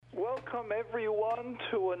welcome everyone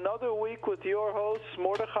to another week with your hosts,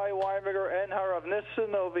 Mordechai Winberger and Harav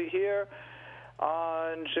Nissen over here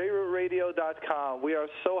on JRootRadio.com. We are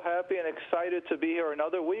so happy and excited to be here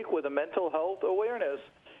another week with a mental health awareness.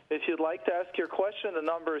 If you'd like to ask your question, the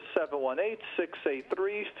number is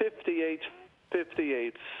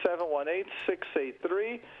 718-683-5858,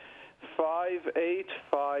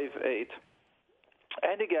 718-683-5858.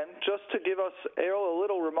 And again, just to give us a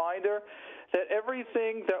little reminder that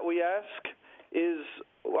everything that we ask is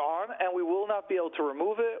on, and we will not be able to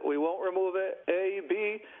remove it. We won't remove it. A,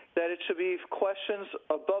 B, that it should be questions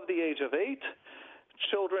above the age of 8.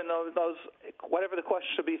 Children, those, whatever the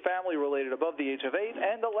question should be, family-related above the age of 8.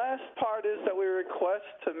 And the last part is that we request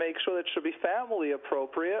to make sure that it should be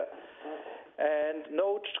family-appropriate. And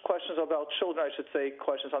no questions about children, I should say,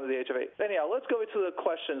 questions under the age of 8. Anyhow, let's go into the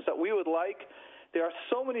questions that we would like. There are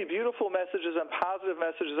so many beautiful messages and positive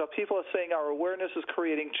messages that people are saying our awareness is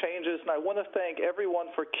creating changes, and I want to thank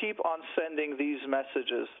everyone for keep on sending these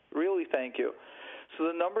messages. Really thank you. So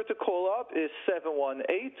the number to call up is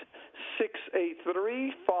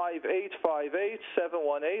 718-683-5858,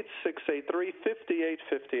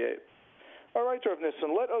 718-683-5858. All right, Rav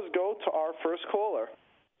Nissen, let us go to our first caller,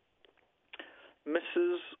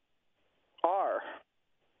 Mrs. R.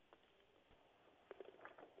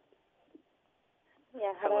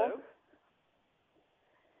 Yeah, hello?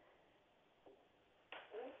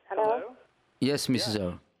 Hello? Yes, Mrs.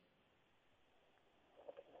 O.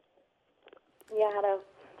 Yeah, hello.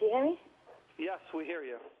 Do you hear me? Yes, we hear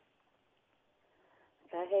you.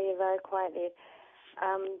 Okay, I hear you very quietly.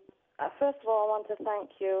 First of all, I want to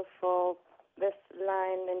thank you for this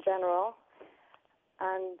line in general.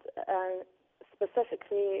 And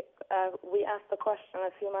specifically, we asked the question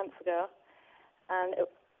a few months ago, and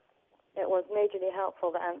it was majorly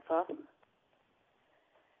helpful, the answer.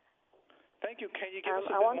 Thank you. Can you give us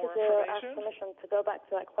a bit I more wanted to information? ask permission to go back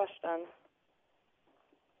to that question.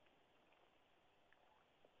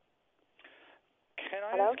 Can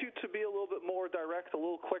I ask you to be a little bit more direct, a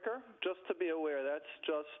little quicker? Just to be aware, that's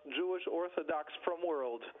just Jewish Orthodox from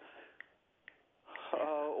world.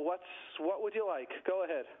 What would you like? Go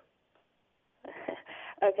ahead.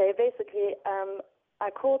 Okay, basically, I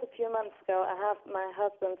called a few months ago. I have my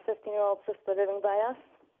husband's 15-year-old sister living by us.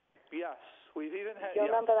 Yes, we've even had. Do you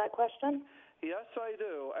remember that question? Yes, I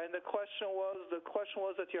do. And the question was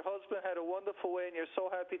that your husband had a wonderful way, and you're so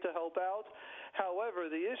happy to help out. However,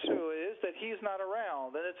 the issue is that he's not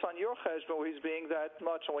around, and it's on your cheshbon where he's being that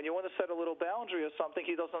much. And when you want to set a little boundary or something,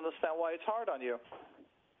 he doesn't understand why it's hard on you.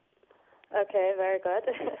 Okay, very good.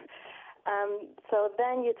 So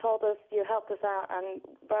then you told us, you helped us out, and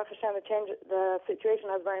Baruch Hashem, the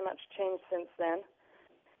situation has very much changed since then.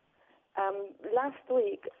 Last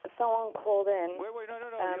week, someone called in no.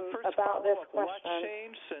 First about this up. question. What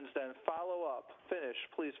changed since then? Follow up. Finish.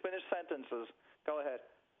 Please finish sentences. Go ahead.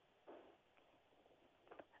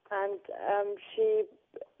 And she...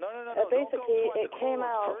 No. Basically, it came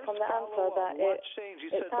out from the answer that it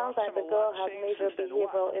sounds like the girl has major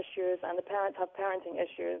behavioral issues and the parents have parenting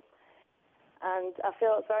issues. And I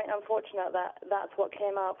feel it's very unfortunate that that's what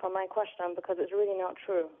came out from my question, because it's really not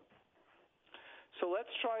true. So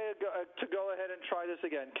let's try to go ahead and try this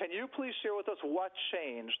again. Can you please share with us what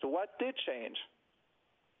changed? What did change?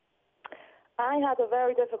 I had a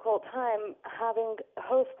very difficult time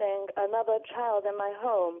hosting another child in my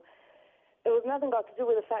home. It was nothing got to do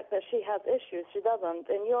with the fact that she has issues. She doesn't.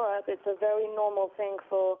 In Europe, it's a very normal thing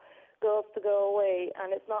for girls to go away,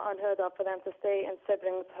 and it's not unheard of for them to stay in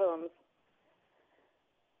siblings' homes.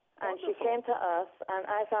 And she came to us, and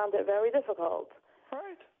I found it very difficult.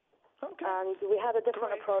 Right. Okay. And we had a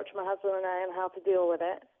different approach, my husband and I, on how to deal with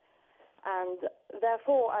it. And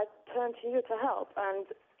therefore, I turned to you to help, and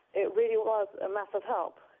it really was a massive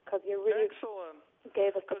help, because you really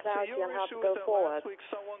gave us the clarity on how to go forward. Last week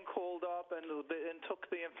someone called up and took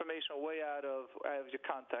the information way out of your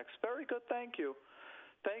context. Very good. Thank you.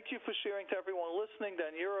 Thank you for sharing to everyone listening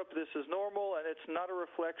that in Europe this is normal, and it's not a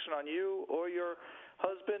reflection on you or your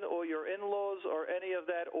husband or your in-laws or any of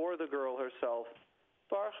that or the girl herself.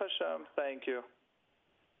 Baruch Hashem, thank you.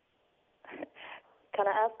 Can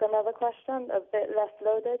I ask another question, a bit less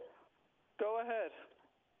loaded? Go ahead.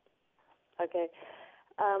 Okay.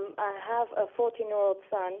 I have a 14-year-old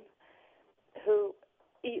son who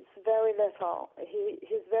eats very little.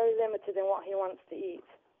 He's very limited in what he wants to eat.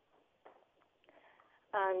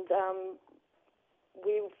 And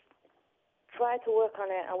we've tried to work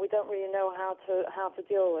on it, and we don't really know how to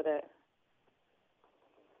deal with it.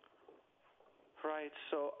 Right.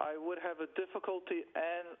 So I would have a difficulty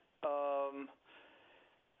and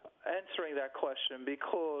answering that question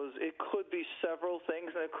because it could be several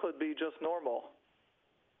things and it could be just normal.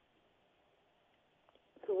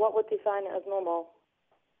 So what would define it as normal?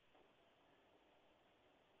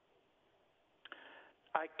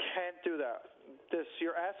 I can't do that.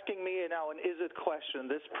 You're asking me now an is it question.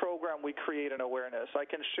 This program, we create an awareness. I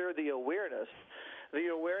can share the awareness. The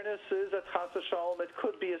awareness is that chas v'shalom, it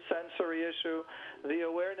could be a sensory issue. The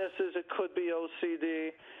awareness is it could be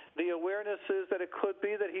OCD. The awareness is that it could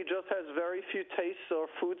be that he just has very few tastes or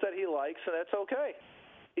foods that he likes, and that's okay.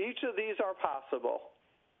 Each of these are possible.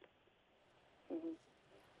 Mm-hmm.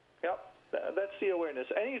 Yep, that's the awareness.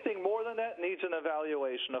 Anything more than that needs an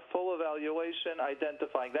evaluation, a full evaluation,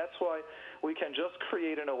 identifying. That's why we can just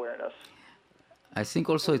create an awareness. I think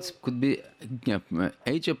also it could be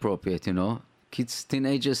age appropriate, Kids,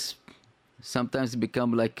 teenagers sometimes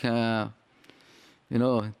become like,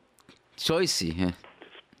 choicy.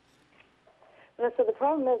 So the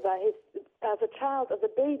problem is that as a child, as a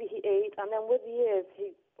baby, he ate, and then with years,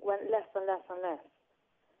 he went less and less and less.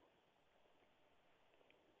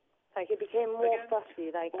 Like he became more fussy,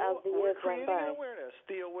 as the years went by. We're creating awareness.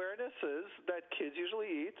 The awareness is that kids usually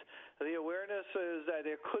eat. The awareness is that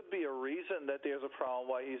there could be a reason that there's a problem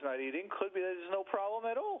why he's not eating. Could be that there's no problem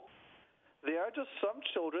at all. There are just some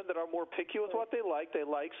children that are more picky with what they like. They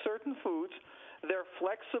like certain foods. They're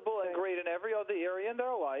flexible and great in every other area in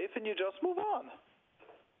their life, and you just move on.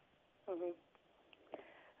 Mm-hmm.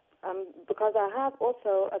 Because I have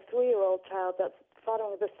also a 3-year-old child that's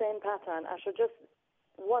following the same pattern.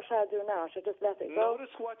 What should I do now? I should just let it go? Notice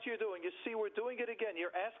what you're doing. You see, we're doing it again.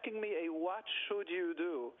 You're asking me what should you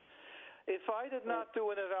do? If I did not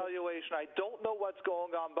do an evaluation, I don't know what's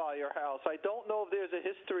going on by your house. I don't know if there's a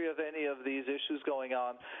history of any of these issues going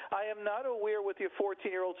on. I am not aware with your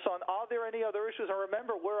 14-year-old son, are there any other issues? And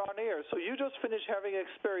remember, we're on air. So you just finished having an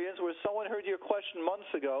experience where someone heard your question months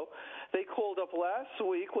ago. They called up last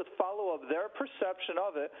week with follow-up, their perception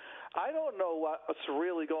of it. I don't know what's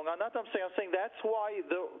really going on. Not that I'm saying that's why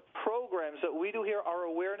the programs that we do here are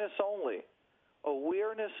awareness only.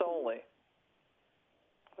 Awareness only.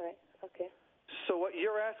 Right. Okay. So what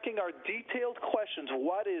you're asking are detailed questions.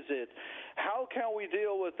 What is it? How can we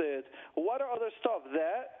deal with it? What are other stuff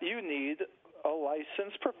that you need a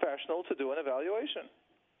licensed professional to do an evaluation?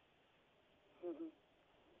 Mm-hmm.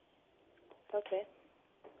 Okay.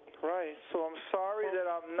 Right. So I'm sorry that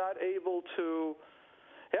I'm not able to.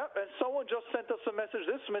 Yep, and someone just sent us a message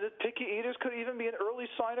this minute. Picky eaters could even be an early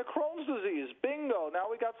sign of Crohn's disease. Bingo. Now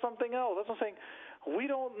we got something else. That's what I'm saying. We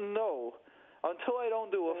don't know. Until I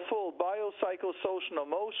don't do a full biopsychosocial,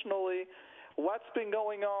 emotionally, what's been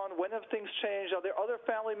going on, when have things changed, are there other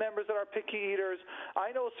family members that are picky eaters?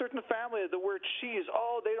 I know a certain family, the word cheese,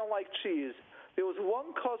 they don't like cheese. There was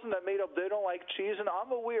one cousin that made up they don't like cheese, and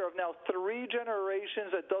I'm aware of now 3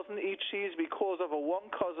 generations that doesn't eat cheese because of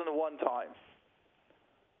one cousin one time.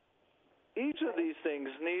 Each of these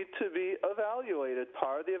things need to be evaluated,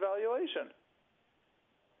 part of the evaluation.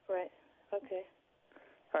 Right, okay.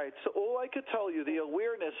 All right, so all I could tell you, the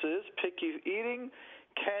awareness is picky eating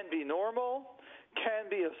can be normal, can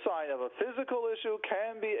be a sign of a physical issue,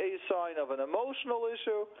 can be a sign of an emotional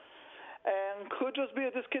issue, and could just be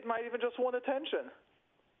that this kid might even just want attention.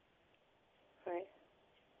 Right.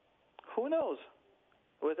 Who knows?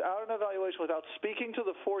 Without an evaluation, without speaking to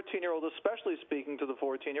the 14-year-old, especially speaking to the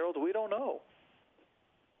 14-year-old, we don't know.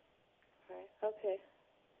 Right, okay.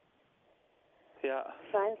 Yeah.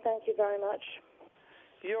 Fine, thank you very much.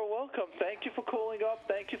 You're welcome. Thank you for calling up.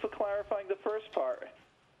 Thank you for clarifying the first part.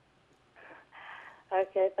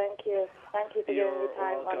 Okay, thank you. Thank you for giving me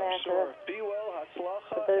time on air. Sure. Be well,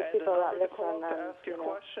 Hatzlacha. For those people that And the number to call listen to ask your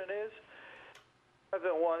question is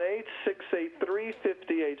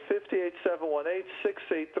 718-683-5858,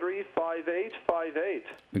 718-683-5858.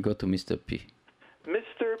 We go to Mr. P.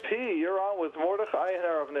 Mr. P, you're on with Mordechai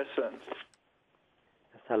of Nissen.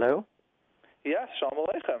 Yes, hello? Yes, Shalom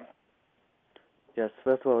Aleichem. Yes,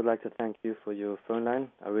 first of all, I would like to thank you for your phone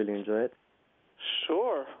line. I really enjoy it.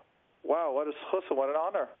 Sure. Wow, what a chus, what an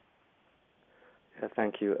honor. Yeah,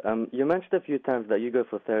 thank you. You mentioned a few times that you go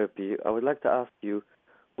for therapy. I would like to ask you,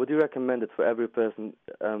 would you recommend it for every person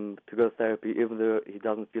to go to therapy even though he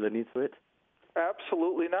doesn't feel a need for it?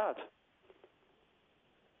 Absolutely not.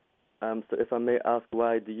 So if I may ask,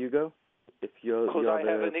 why do you go? Because I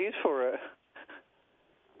have a need for it.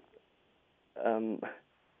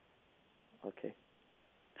 Okay.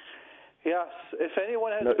 Yes, if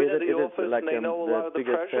anyone has been in the office and they know a lot of the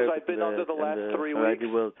pressures I've been under the last 3 weeks,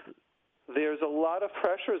 there's a lot of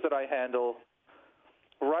pressures that I handle.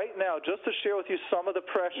 right now just to share with you some of the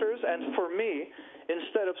pressures. And for me,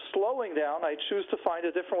 instead of slowing down, I choose to find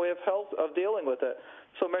a different way of dealing with it.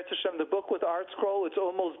 So, Meretz Hashem, the book with Art Scroll, it's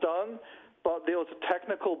almost done, but there was a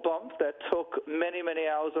technical bump that took many, many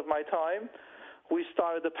hours of my time. We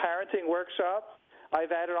started the parenting workshop.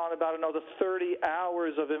 I've added on about another 30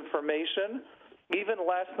 hours of information. Even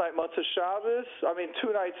last night, Motzei Shabbos,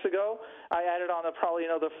 2 nights ago, I added on probably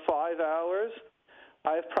another 5 hours.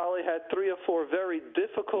 I've probably had 3 or 4 very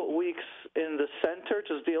difficult weeks in the center,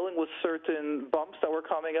 just dealing with certain bumps that were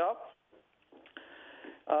coming up.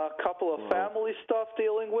 A couple of family stuff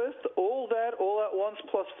dealing with, all that, all at once,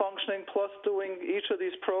 plus functioning, plus doing each of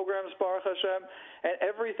these programs, Baruch Hashem, and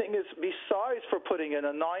everything is besides for putting in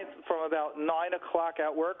from about 9 o'clock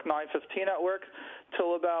at work, 9:15 at work,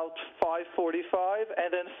 till about 5:45,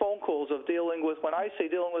 and then phone calls of dealing with, when I say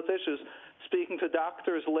dealing with issues, speaking to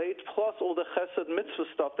doctors late, plus all the chesed mitzvah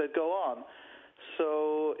stuff that go on.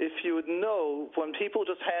 So if you would know, when people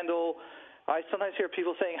just handle, I sometimes hear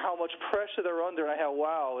people saying how much pressure they're under, and I go,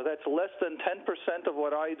 wow, that's less than 10% of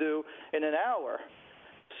what I do in an hour.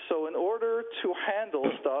 So in order to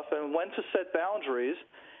handle stuff and when to set boundaries,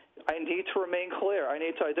 I need to remain clear. I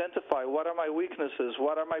need to identify what are my weaknesses,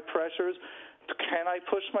 what are my pressures, can I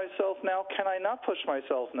push myself now, can I not push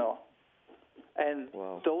myself now? And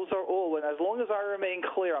those are all, and as long as I remain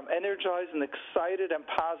clear, I'm energized and excited and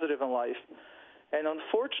positive in life. And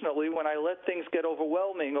unfortunately, when I let things get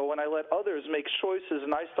overwhelming or when I let others make choices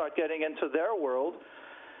and I start getting into their world,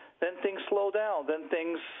 then things slow down, then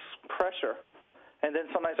things pressure. And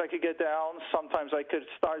then sometimes I could get down, sometimes I could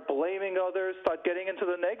start blaming others, start getting into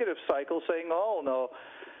the negative cycle, saying, oh, no,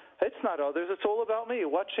 it's not others, it's all about me.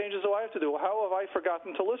 What changes do I have to do? How have I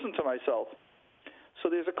forgotten to listen to myself? So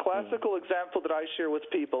there's a classical example that I share with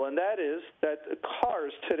people, and that is that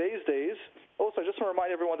cars today's days, also I just want to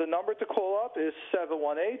remind everyone the number to call up is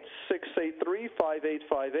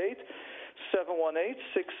 718-683-5858,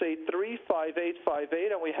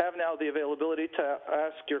 718-683-5858, and we have now the availability to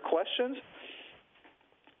ask your questions.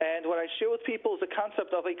 And what I share with people is the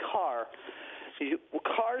concept of a car.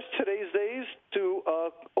 Cars today's days do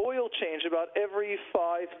oil change about every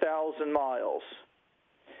 5,000 miles.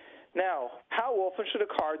 Now, how often should a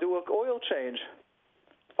car do an oil change?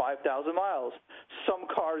 5,000 miles. Some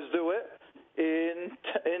cars do it in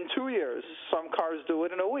 2 years. Some cars do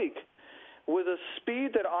it in a week. With a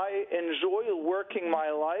speed that I enjoy working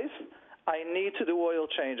my life, I need to do oil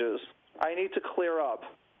changes. I need to clear up.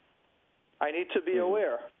 I need to be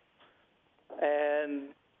aware.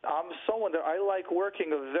 And I'm someone that I like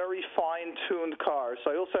working a very fine-tuned car.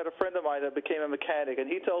 So I also had a friend of mine that became a mechanic, and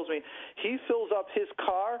he tells me he fills up his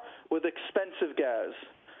car with expensive gas.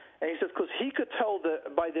 And he says because he could tell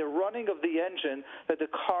by the running of the engine that the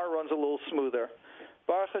car runs a little smoother.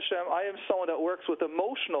 Baruch Hashem, I am someone that works with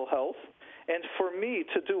emotional health, and for me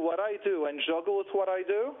to do what I do and juggle with what I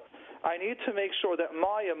do, I need to make sure that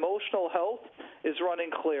my emotional health is running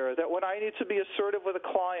clear, that when I need to be assertive with a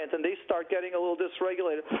client and they start getting a little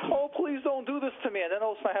dysregulated, oh, please don't do this to me, and then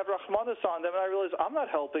all of a sudden I have Rahmanas on them and I realize I'm not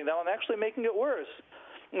helping them, I'm actually making it worse.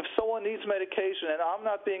 If someone needs medication and I'm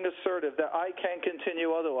not being assertive, that I can't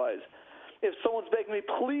continue otherwise. If someone's begging me,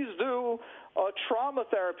 please do trauma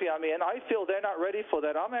therapy on me, and I feel they're not ready for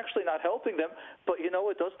that, I'm actually not helping them, but it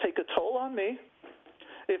does take a toll on me.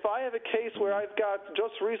 If I have a case where I've got,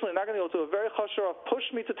 just recently, not going to go to a very chashuv,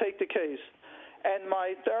 pushed me to take the case, and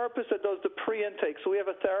my therapist that does the pre-intake, so we have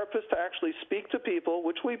a therapist to actually speak to people,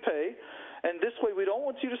 which we pay, and this way we don't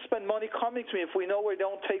want you to spend money coming to me if we know we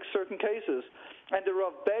don't take certain cases. And the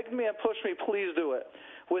Rav begged me and pushed me, please do it.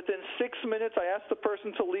 Within 6 minutes, I asked the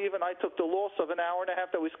person to leave, and I took the loss of an hour and a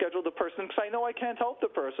half that we scheduled the person because I know I can't help the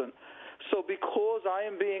person. So because I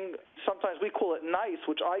am being, sometimes we call it nice,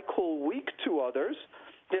 which I call weak to others,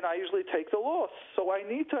 then I usually take the loss. So I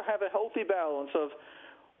need to have a healthy balance of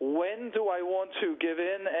when do I want to give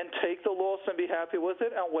in and take the loss and be happy with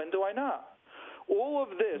it, and when do I not? All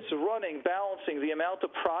of this, running, balancing the amount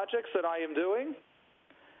of projects that I am doing,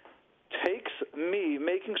 takes me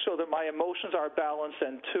making sure that my emotions are balanced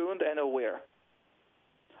and tuned and aware.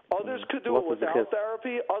 Others could do it without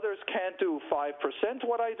therapy. Others can't do 5%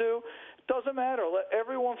 what I do. Doesn't matter. Let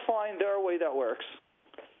everyone find their way that works.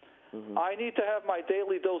 I need to have my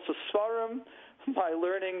daily dose of Svarim, my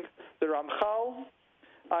learning the Ramchal,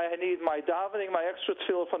 I need my davening, my extra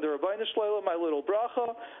tefillah from the Rabbeinu Shlomo, my little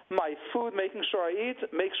bracha, my food, making sure I eat,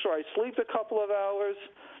 make sure I sleep a couple of hours,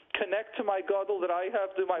 connect to my gadol that I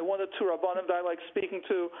have, do my 1 or 2 rabbanim that I like speaking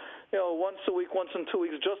to, once a week, once in 2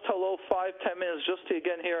 weeks, just hello, 5-10 minutes, just to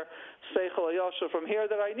again hear Seichel Yasha from here,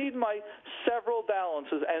 that I need my several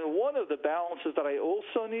balances. And one of the balances that I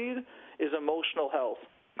also need is emotional health,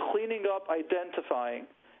 cleaning up, identifying,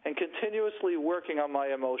 and continuously working on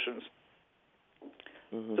my emotions.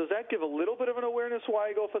 Mm-hmm. Does that give a little bit of an awareness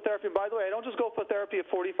why I go for therapy? By the way, I don't just go for therapy a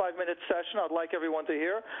 45-minute session. I'd like everyone to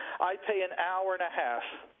hear. I pay an hour and a half.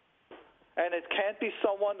 And it can't be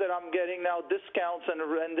someone that I'm getting now discounts and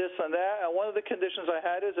this and that. And one of the conditions I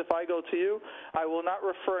had is if I go to you, I will not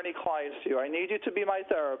refer any clients to you. I need you to be my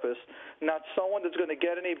therapist, not someone that's going to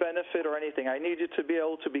get any benefit or anything. I need you to be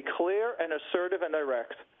able to be clear and assertive and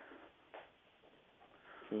direct.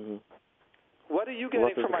 Mm-hmm. What are you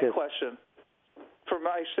getting from my question? For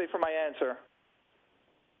my answer.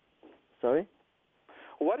 Sorry?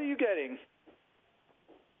 What are you getting?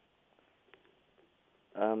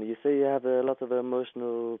 You say you have a lot of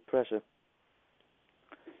emotional pressure.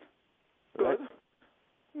 Good. Right?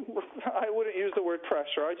 I wouldn't use the word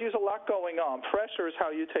pressure. I'd use a lot going on. Pressure is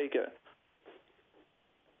how you take it.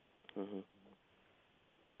 Mm-hmm.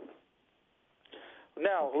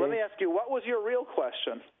 Now, let me ask you, what was your real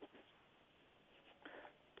question?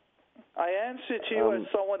 I answered to you as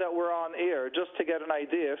someone that we're on air just to get an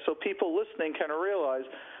idea so people listening can realize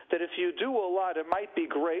that if you do a lot, it might be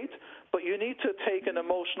great, but you need to take an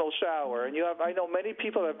emotional shower. And I know many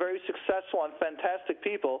people that are very successful and fantastic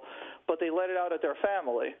people, but they let it out at their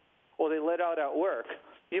family or they let it out at work.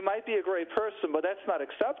 You might be a great person, but that's not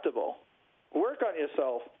acceptable. Work on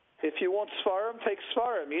yourself. If you want Sfarim, take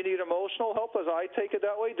Sfarim. You need emotional help, as I take it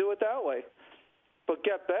that way, do it that way. But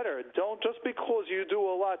get better. Don't, just because you do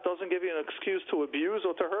a lot doesn't give you an excuse to abuse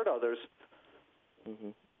or to hurt others.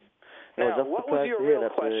 Mm-hmm. Now, what was your real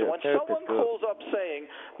question? When someone calls up saying,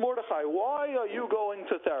 Mordechai, why are you going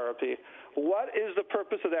to therapy? What is the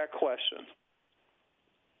purpose of that question?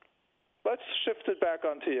 Let's shift it back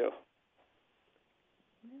onto you.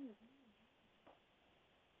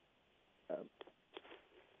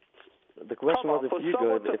 The question was if you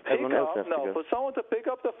go, if everyone else has to go. For someone to pick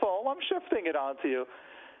up the phone, I'm shifting it onto you.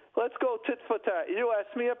 Let's go tit for tat. You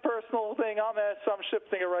ask me a personal thing, I'm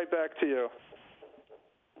shifting it right back to you.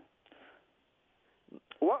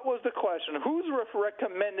 What was the question? Who's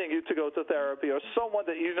recommending you to go to therapy, or someone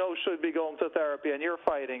that you know should be going to therapy and you're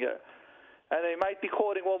fighting it? And they might be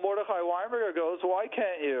quoting, well, Mordechai Winberger goes, why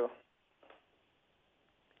can't you?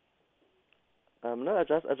 No, I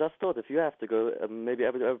just thought if you have to go, maybe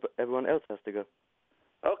everyone else has to go.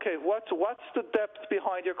 Okay, what's the depth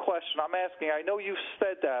behind your question? I'm asking. I know you've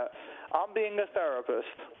said that. I'm being a therapist.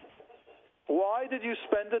 Why did you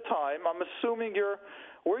spend the time? I'm assuming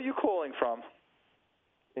where are you calling from?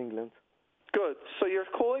 England. Good. So you're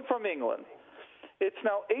calling from England. It's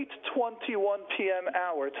now 8:21 p.m.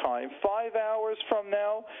 our time. 5 hours from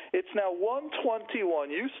now, it's now 1:21.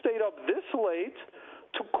 You stayed up this late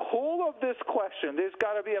to call up this question. There's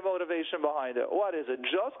got to be a motivation behind it. What is it?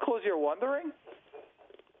 Just because you're wondering?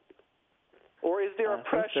 Or is there a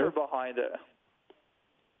pressure behind it?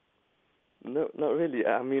 No, not really.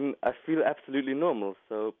 I mean, I feel absolutely normal,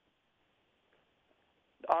 so...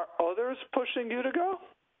 Are others pushing you to go?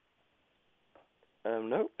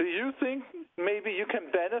 No. Do you think maybe you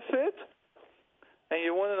can benefit? And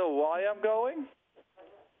you want to know why I'm going?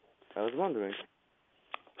 I was wondering.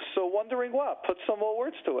 So wondering what? Put some more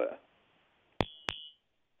words to it.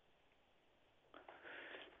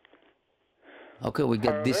 Okay, we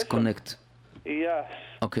get disconnect. Yes.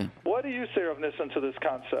 Okay. What do you say, Rav Nissen, to this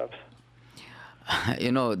concept?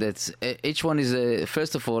 You know, that's each one is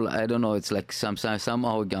first of all, I don't know, it's like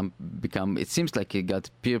somehow become, it seems like he got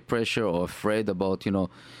peer pressure or afraid about,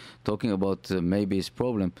 talking about maybe his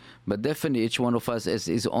problem, but definitely each one of us has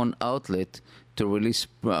his own outlet to release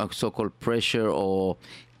so-called pressure or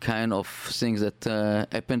kind of things that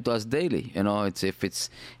happen to us daily. It's if it's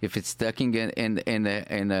stuck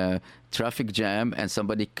in a traffic jam and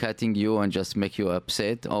somebody cutting you and just make you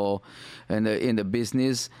upset, or in the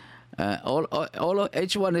business.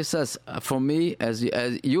 Each one is us. For me, as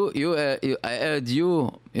you I heard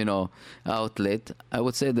you outlet. I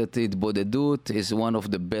would say that Bodedut is one of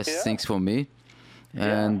the best things for me,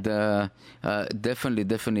 and definitely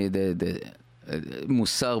the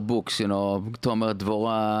Musar books, Tomer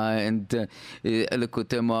Dvorah and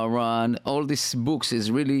Lekutei Moharan. All these books is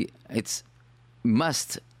really, it's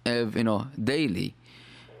must have, daily.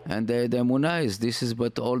 And the emunah is, this is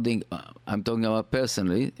what I'm talking about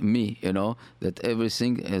personally, me, that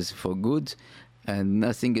everything is for good, and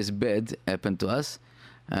nothing is bad happened to us,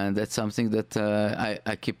 and that's something that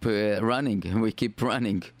I keep running. We keep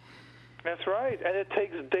running. That's right, and it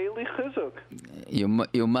takes daily chizuk.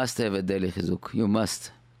 You must have a daily chizuk. You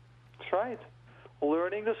must. That's right.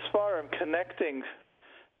 Learning the Sfarim, connecting.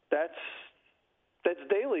 That's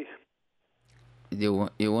daily. You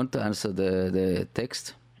want to answer the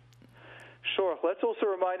text? Sure. Let's also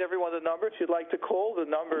remind everyone the number. If you'd like to call, the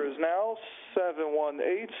number is now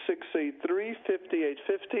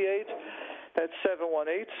 718-683-5858. That's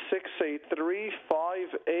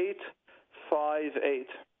 718-683-5858.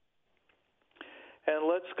 And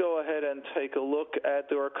let's go ahead and take a look at,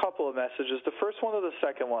 there are a couple of messages. The first one or the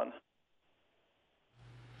second one?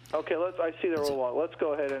 Okay, I see there were one. Let's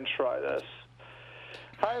go ahead and try this.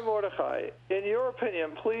 Hi, Mordechai. In your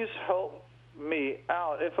opinion, please help me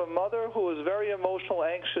out. If a mother who is very emotional,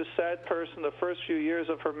 anxious, sad person the first few years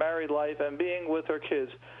of her married life and being with her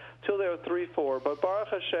kids till they were 3, 4, but Baruch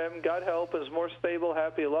Hashem, God help, is more stable,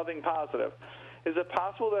 happy, loving, positive. Is it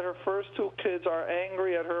possible that her first 2 kids are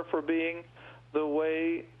angry at her for being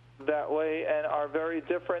that way and are very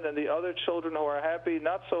different than the other children who are happy,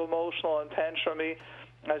 not so emotional and tantrumy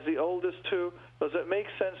as the oldest 2? Does it make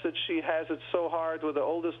sense that she has it so hard with the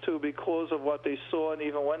oldest 2 because of what they saw and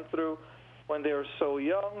even went through when they were so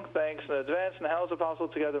young? Thanks in advance. And how is it possible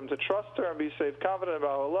to get them to trust her and be safe, confident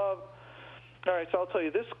about her love? All right, so I'll tell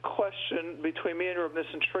you, this question between me and Reb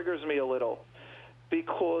Nissen triggers me a little,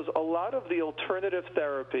 because a lot of the alternative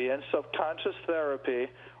therapy and subconscious therapy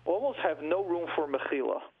almost have no room for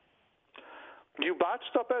mechila. You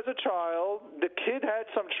botched up as a child, the kid had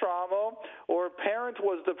some trauma, or a parent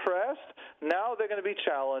was depressed, now they're going to be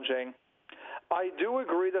challenging. I do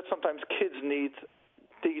agree that sometimes kids need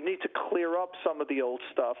to clear up some of the old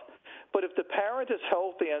stuff. But if the parent is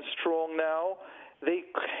healthy and strong now, they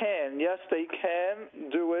can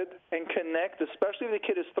do it and connect, especially if the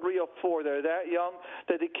kid is 3 or 4. They're that young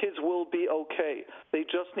that the kids will be okay. They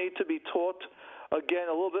just need to be taught, again,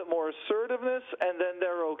 a little bit more assertiveness, and then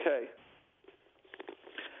they're okay.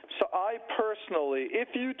 So I personally,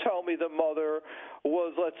 if you tell me the mother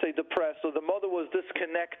was, let's say, depressed, or the mother was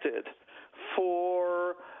disconnected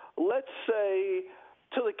for, let's say,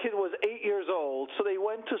 till the kid was 8 years old, so they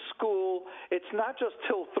went to school, it's not just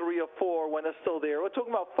till 3 or 4 when they're still there. We're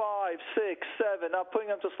talking about 5, 6, 7, not putting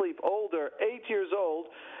them to sleep, older, 8 years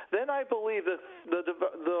old. Then I believe that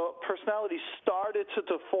the personality started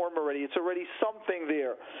to form already. It's already something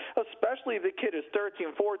there, especially if the kid is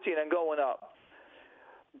 13, 14, and going up.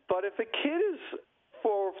 But if a kid is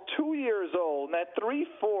for 2 years old, and at 3,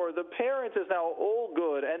 4, the parent is now all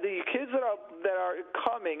good, and the kids that are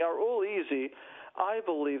coming are all easy, I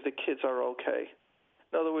believe the kids are okay.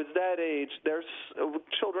 In other words, that age,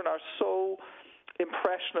 children are so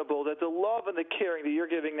impressionable that the love and the caring that you're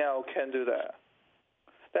giving now can do that.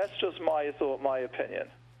 That's just my thought, my opinion.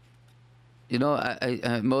 You know,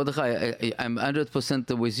 Mordechai, I'm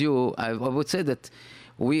 100% with you. I would say that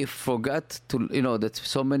we forgot to, that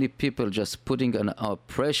so many people just putting on our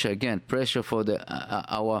pressure for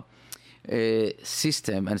our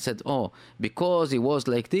system, and said, because it was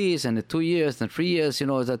like this, and 2 years and 3 years,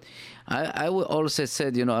 that I always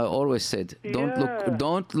said,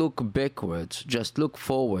 don't look backwards, just look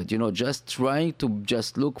forward, just trying to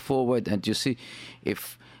just look forward, and you see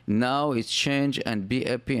if now it's changed, and be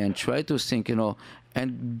happy and try to think, and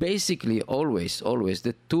basically always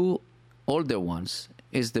the 2 older ones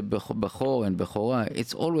is the Bechor and Bechora.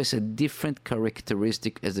 It's always a different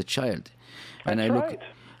characteristic as a child. And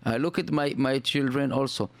I look at my children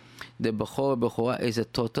also. The Bechora is a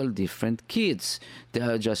total different kids. They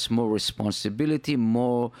are just more responsibility,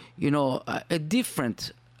 more, a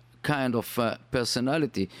different kind of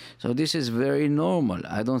personality. So this is very normal.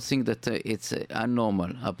 I don't think that it's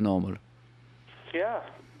abnormal. Yeah,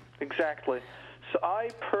 exactly. So I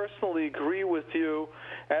personally agree with you,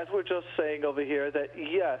 as we're just saying over here, that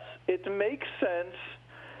yes, it makes sense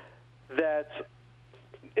that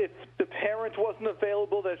if the parent wasn't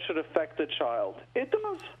available, that should affect the child. It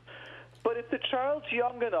does. But if the child's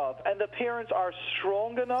young enough and the parents are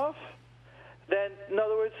strong enough, then, in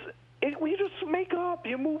other words, we just make up.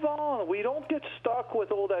 You move on. We don't get stuck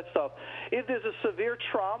with all that stuff. If there's a severe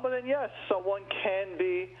trauma, then yes, someone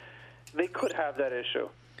they could have that issue.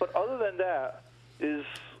 But other than that, is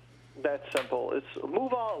that simple. It's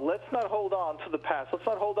move on. Let's not hold on to the past. Let's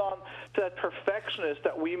not hold on to that perfectionist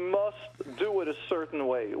that we must do it a certain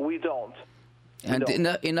way. We don't.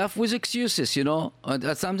 Enough with excuses,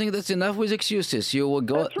 That's something that's enough with excuses. You will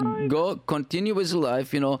go continue with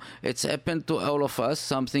life, It's happened to all of us.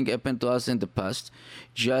 Something happened to us in the past.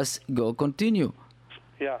 Just go continue.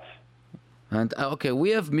 Yes. And okay, we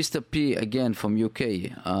have Mr. P again from UK.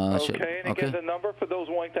 Okay, and again, the number for those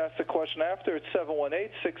wanting to ask the question after, it's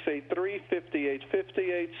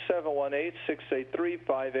 718-683-5858,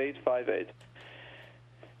 718-683-5858.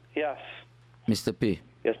 Yes. Mr. P.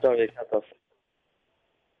 Yes, sorry, cut off.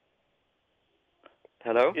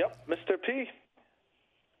 Hello? Yep, Mr. P.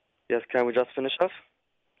 Yes, can we just finish off?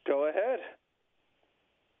 Go ahead.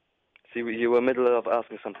 See, you were middle of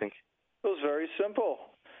asking something. It was very simple.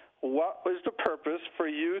 What was the purpose for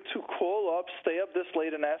you to call up, stay up this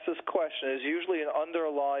late, and ask this question? Is usually an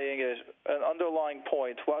underlying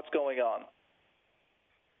point. What's going on?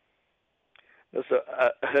 So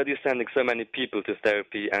I heard you sending so many people to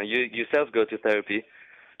therapy, and you yourself go to therapy.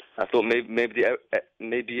 I thought maybe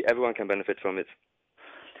everyone can benefit from it.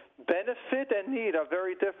 Benefit and need are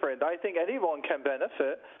very different. I think anyone can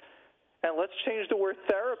benefit. And let's change the word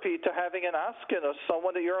therapy to having an asking of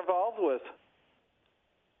someone that you're involved with.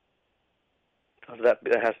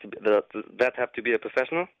 That have to be a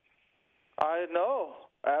professional? No,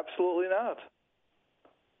 absolutely not.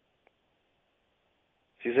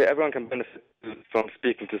 You say everyone can benefit from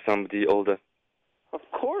speaking to somebody older. Of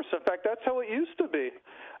course. In fact, that's how it used to be.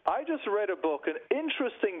 I just read a book, an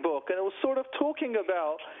interesting book, and it was sort of talking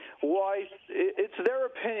about why it's their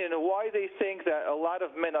opinion and why they think that a lot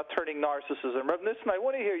of men are turning narcissism. Rev Nissen, I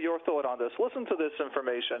want to hear your thought on this. Listen to this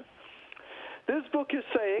information. This book is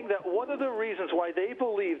saying that one of the reasons why they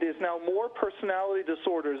believe there's now more personality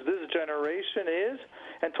disorders this generation is,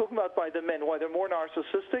 and talking about by the men, why they're more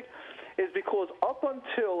narcissistic, is because up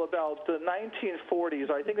until about the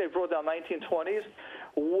 1940s, I think they brought down 1920s,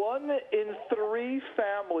 1 in 3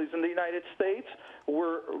 families in the United States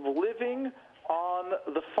were living on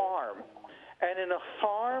the farm. And in a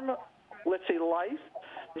farm, let's say life,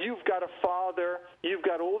 you've got a father, you've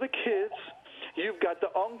got all the kids, you've got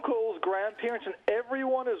the uncles, grandparents, and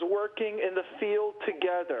everyone is working in the field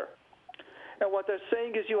together. And what they're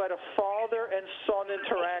saying is you had a father and son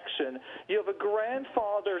interaction. You have a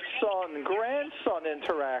grandfather-son, grandson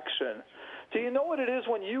interaction. Do you know what it is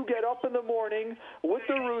when you get up in the morning with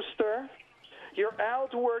the rooster, you're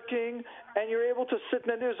out working, and you're able to sit,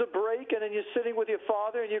 and then there's a break, and then you're sitting with your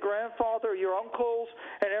father and your grandfather, your uncles,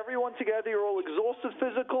 and everyone together, you're all exhausted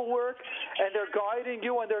physical work, and they're guiding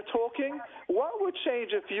you and they're talking? What would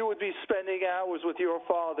change if you would be spending hours with your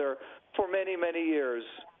father for many, many years?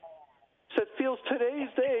 So it feels today's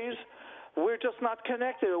days, we're just not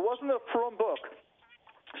connected. It wasn't a from book.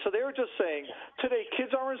 So they were just saying, today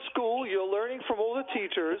kids are in school, you're learning from all the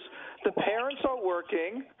teachers, the parents are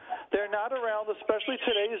working, they're not around, especially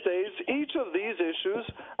today's days. Each of these issues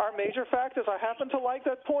are major factors. I happen to like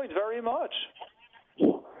that point very much.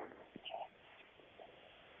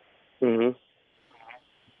 Mm-hmm.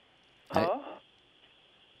 Huh?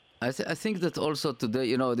 I think that also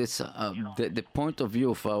today, this the point of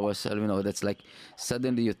view for ourselves, that's like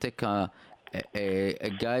suddenly you take a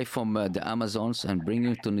guy from the Amazons and bring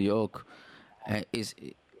him to New York,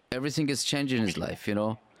 everything is changing in his life,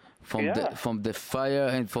 from the fire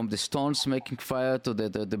and from the stones making fire to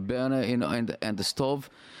the burner, and the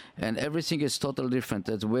stove, and everything is totally different.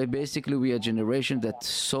 That we are a generation that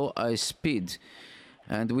so high speed.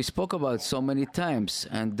 And we spoke about so many times,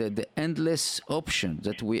 and the endless option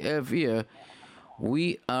that we have here,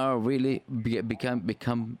 we are really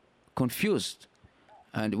become confused.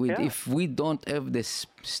 And if we don't have the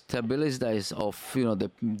stability of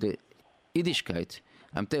the Yiddishkeit,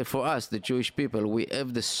 I'm telling you, for us, the Jewish people, we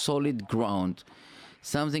have the solid ground,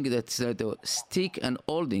 something that's stick and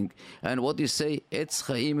holding. And what you say, Etz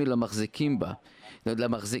Chaim lamachzikim ba.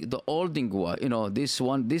 The holding one, this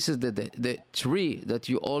is the tree that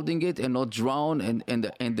you're holding it and not drown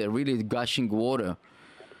in the really gushing water.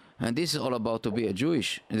 And this is all about to be a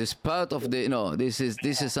Jewish. This part of the, this is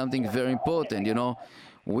something very important,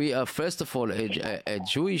 We are first of all a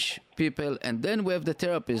Jewish people, and then we have the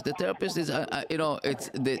therapist. The therapist is,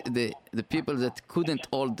 it's the people that couldn't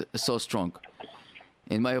hold so strong,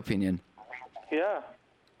 in my opinion. Yeah.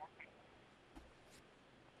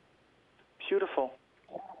 Beautiful.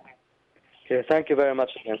 Okay, thank you very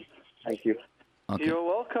much again. Thank you. Okay. You're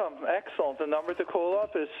welcome. Excellent. The number to call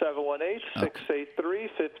up is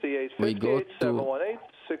 718-683-5858,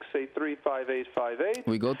 718-683-5858.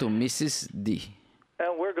 We go to Mrs. D.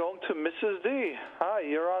 And we're going to Mrs. D. Hi,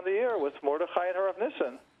 you're on the air with Mordechai and Rav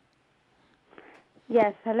Nissen.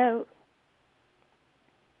 Yes, hello.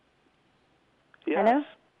 Yes. Hello?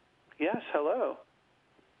 Yes, hello.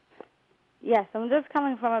 Yes, I'm just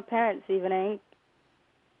coming from a parents' evening,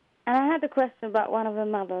 and I had a question about one of the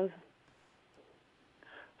mothers.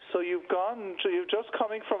 So you've just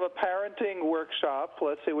coming from a parenting workshop,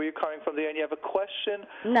 let's say, where you're coming from there, and you have a question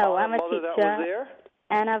No, on I'm a a mother teacher, that was there?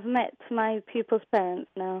 and I've met my pupils'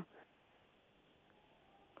 parents now.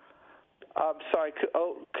 I'm sorry,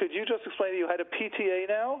 could you just explain that you had a PTA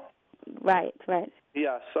now? Right.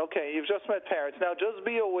 Yes, okay. You've just met parents. Now, just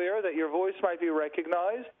be aware that your voice might be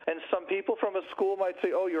recognized, and some people from a school might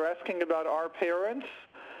say, oh, you're asking about our parents,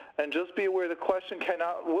 and just be aware the question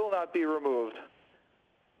will not be removed.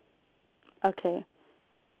 Okay,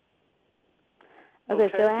 so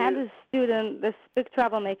I had a student, this big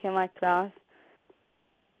troublemaker in my class,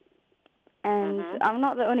 and I'm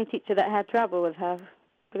not the only teacher that had trouble with her,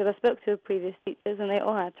 because I spoke to previous teachers, and they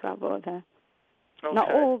all had trouble with her. Okay.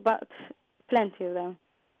 Not all, but plenty of them.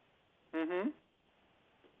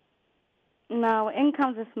 Now, in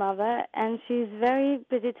comes this mother, and she's very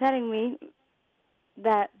busy telling me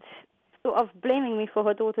that, sort of blaming me for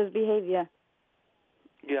her daughter's behavior.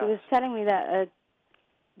 Yes. She was telling me that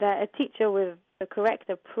a teacher with the correct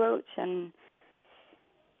approach and,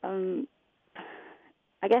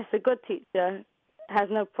 I guess a good teacher has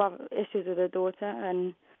no issues with her daughter,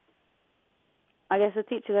 and I guess a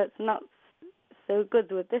teacher that's not so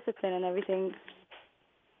good with discipline and everything,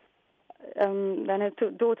 then her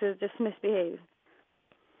daughter just misbehaves.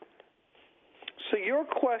 So your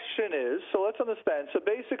question is, so let's understand, so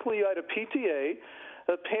basically you had a PTA,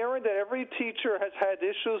 a parent that every teacher has had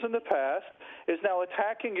issues in the past is now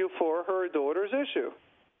attacking you for her daughter's issue.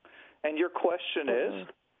 And your question is?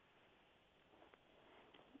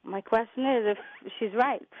 My question is if she's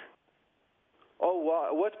right. Oh,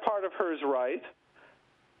 what part of her is right?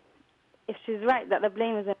 If she's right, that the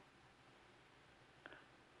blame is...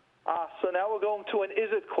 So now we're going to an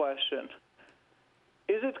is-it question.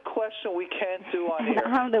 Is-it question we can't do on here.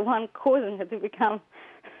 I'm the one causing her to become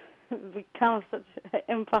such an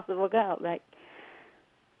impossible girl. Like.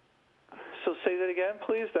 So say that again,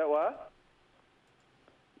 please. That what?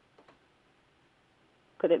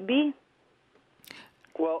 Could it be?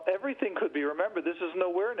 Well, everything could be. Remember, this is an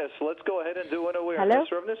awareness. Let's go ahead and do an awareness.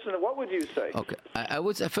 Hello? What would you say? Okay, I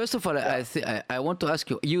would say, first of all, I want to ask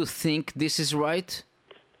you, you think this is right?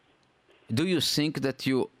 Do you think that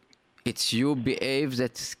it's you behave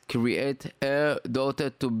that create her daughter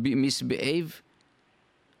to misbehave?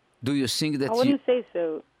 Do you think that I wouldn't say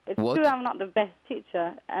so. It's What? true I'm not the best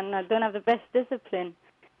teacher, and I don't have the best discipline.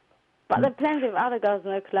 But there are plenty of other girls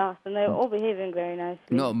in the class, and they're all behaving very nicely.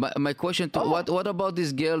 No, my question to what about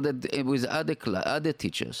this girl that with other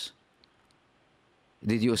teachers?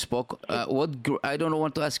 Did you spoke? I don't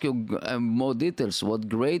want to ask you more details. What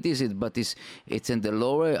grade is it? But it's in the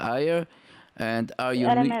lower, higher, and are you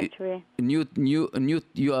elementary?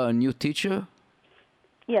 You are a new teacher?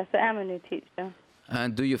 Yes, I am a new teacher.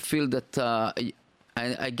 And do you feel that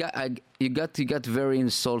you got very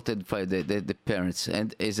insulted by the parents,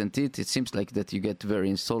 and isn't it? It seems like that you get very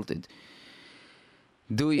insulted.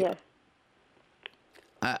 Do you? Yes.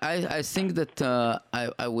 I think that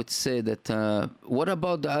I would say that what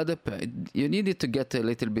about the other parent? You needed to get a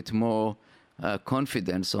little bit more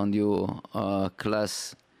confidence on your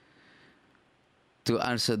class to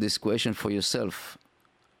answer this question for yourself.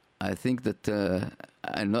 I think that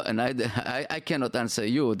I know, and I cannot answer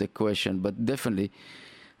you the question, but definitely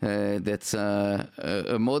that's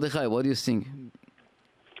Mordechai. What do you think?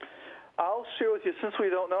 I'll share with you, since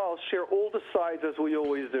we don't know, I'll share all the sides as we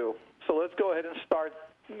always do. So let's go ahead and start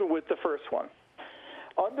with the first one.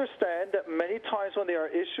 Understand that many times when there are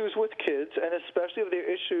issues with kids, and especially if there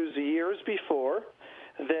are issues years before,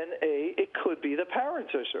 then it could be the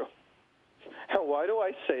parent's issue. And why do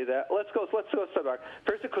I say that? Let's go a step back.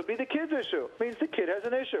 First, it could be the kid's issue. It means the kid has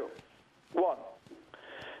an issue. One.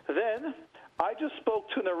 Then, I just spoke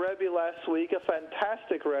to the Rebbe last week, a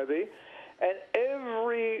fantastic Rebbe, and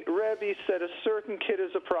every Rebbe said a certain kid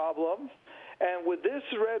is a problem. And with this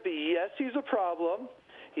Rebbe, yes, he's a problem.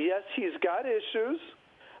 Yes, he's got issues.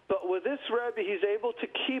 But with this Rebbe, he's able to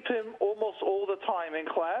keep him almost all the time in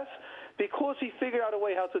class because he figured out a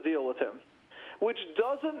way how to deal with him. Which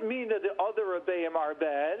doesn't mean that the other Rebbeim are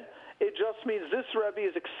bad. It just means this Rebbe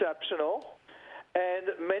is exceptional.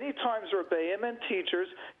 And many times Rebbeim and teachers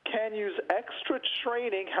can use extra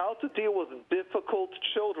training how to deal with difficult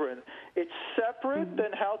children. It's separate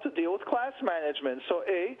than how to deal with class management. So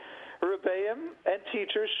Rebbeim and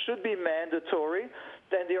teachers should be mandatory.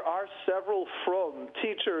 Then there are several from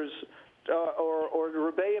teachers or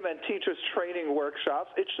Rebbeim and teachers training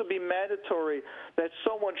workshops. It should be mandatory that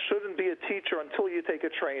someone shouldn't be a teacher until you take a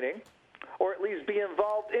training. or at least be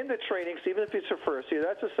involved in the trainings, even if it's your first year.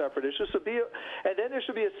 That's a separate issue. And then there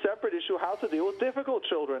should be a separate issue how to deal with difficult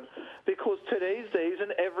children, because today's days in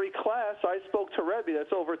every class, I spoke to Rebbe, that's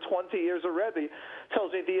over 20 years of Rebbe,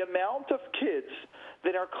 tells me the amount of kids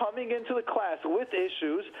that are coming into the class with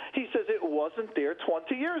issues, he says it wasn't there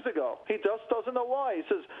 20 years ago. He just doesn't know why. He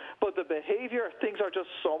says, but the behavior, things are just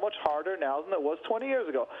so much harder now than it was 20 years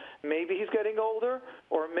ago. Maybe he's getting older,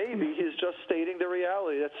 or maybe he's just stating the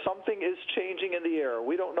reality that something is changing in the air.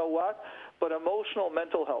 We don't know what, but emotional,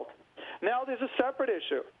 mental health. Now there's a separate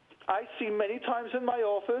issue. I see many times in my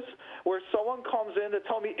office where someone comes in to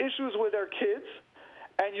tell me issues with their kids,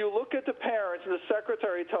 and you look at the parents, and the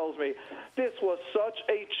secretary tells me, this was such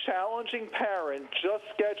a challenging parent, just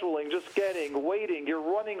scheduling, just getting, waiting, you're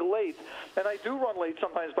running late. And I do run late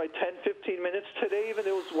sometimes by 10, 15 minutes. Today, even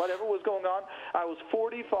it was whatever was going on, I was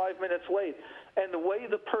 45 minutes late. And the way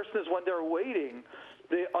the person is when they're waiting,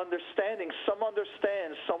 the understanding, some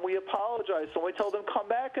understand, some we apologize, some we tell them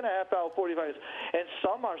come back in a half hour, 45 minutes, and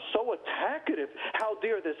some are so attackative. How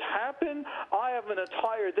dare this happen? I have an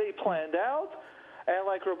entire day planned out. And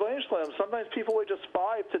like Rabbi Shalom, sometimes people wait just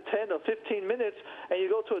 5 to 10 or 15 minutes, and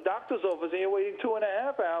you go to a doctor's office and you're waiting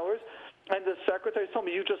 2.5 hours, and the secretary told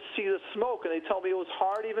me you just see the smoke, and they tell me it was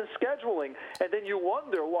hard even scheduling. And then you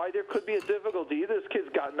wonder why there could be a difficulty. Either this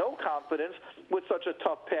kid's got no confidence with such a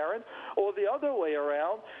tough parent, or the other way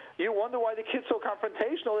around, you wonder why the kid's so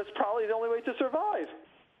confrontational. It's probably the only way to survive.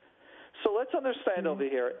 So let's understand over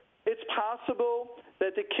here. It's possible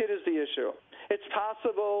that the kid is the issue. It's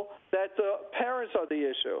possible that the parents are the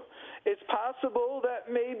issue. It's possible that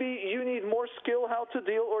maybe you need more skill how to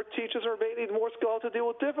deal, or teachers or maybe need more skill how to deal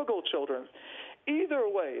with difficult children. Either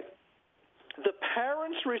way, the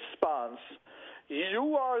parent's response,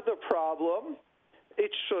 you are the problem,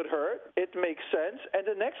 it should hurt, it makes sense, and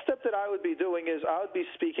the next step that I would be doing is I would be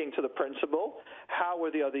speaking to the principal, how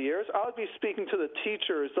were the other years, I would be speaking to the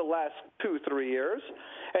teachers the last 2-3 years,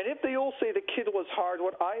 and if they all say the kid was hard,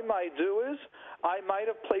 what I might do is I might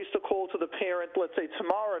have placed a call to the parent, let's say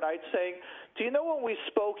tomorrow night, saying, do you know when we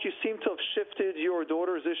spoke you seem to have shifted your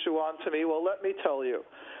daughter's issue onto me? Well, let me tell you.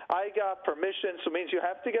 I got permission, so it means you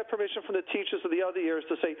have to get permission from the teachers of the other years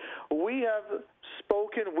to say, we have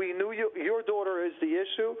spoken, we knew your daughter is the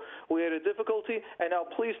issue, we had a difficulty, and now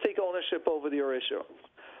please take ownership over your issue.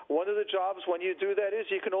 One of the jobs when you do that is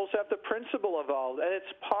you can also have the principal involved, and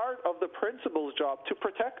it's part of the principal's job to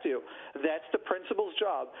protect you. That's the principal's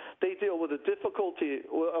job. They deal with the difficulty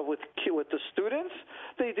with the students,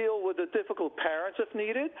 they deal with the difficult parents if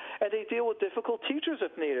needed, and they deal with difficult teachers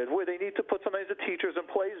if needed, where they need to put sometimes the teachers in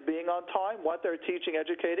place, being on time, what they're teaching,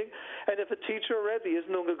 educating, and if a teacher or Rebbe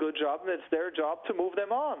isn't doing a good job, then it's their job to move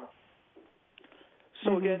them on.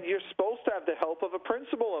 So again, you're supposed to have the help of a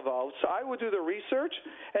principal involved. So I would do the research,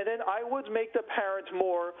 and then I would make the parent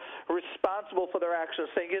more responsible for their actions,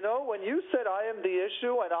 saying, you know, when you said I am the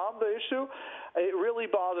issue and I'm the issue, it really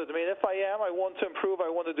bothered me. And if I am, I want to improve, I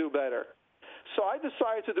want to do better. So I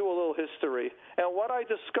decided to do a little history. And what I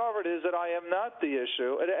discovered is that I am not the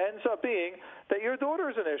issue. It ends up being that your daughter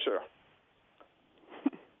is an issue.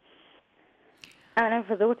 I know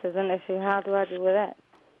for daughter's an issue. How do I deal with that?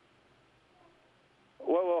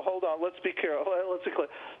 Well, hold on. Let's be careful. Let's be clear.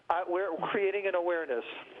 We're creating an awareness.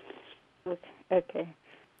 Okay.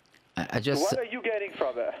 I just. What are you getting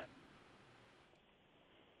from it?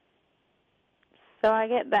 So I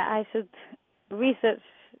get that I should research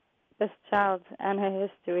this child and her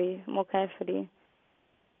history more carefully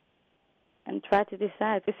and try to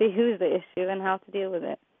decide to see who's the issue and how to deal with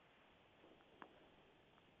it.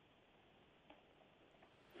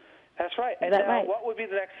 That's right. And that now right? What would be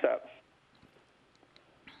the next step?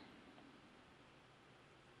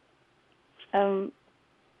 Once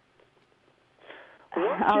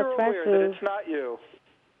you're aware that it's not you.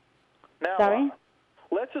 Now, sorry?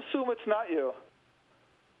 Let's assume it's not you.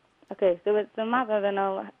 Okay, so it's the mother, then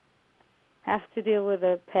I'll have to deal with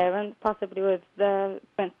the parent, possibly with the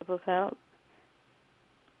principal's help.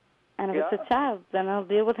 And if it's a child, then I'll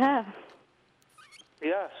deal with her.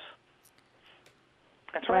 Yes.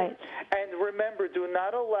 That's right. And remember, do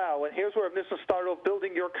not allow, and here's where this will start off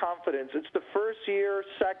building your confidence. It's the first year,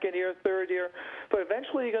 second year, third year, but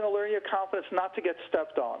eventually you're going to learn your confidence not to get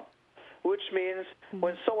stepped on, which means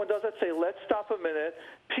when someone does that, say, let's stop a minute.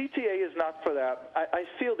 PTA is not for that. I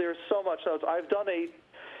feel there's so much.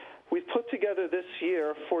 We've put together this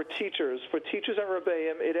year for teachers and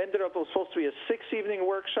Rebbeim. It was supposed to be a 6-evening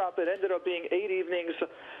workshop. It ended up being 8 evenings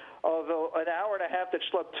of an hour and a half that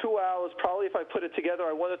schlepped 2 hours. Probably if I put it together,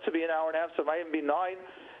 I want it to be an hour and a half, so it might even be 9.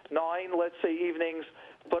 9, let's say, evenings,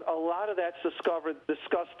 but a lot of that's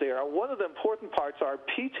discussed there. One of the important parts are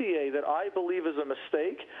PTA that I believe is a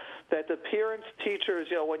mistake, that the parents, teachers,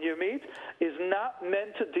 when you meet, is not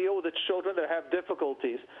meant to deal with the children that have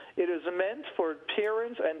difficulties. It is meant for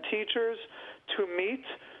parents and teachers to meet,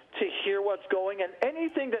 to hear what's going, and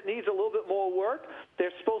anything that needs a little bit more work,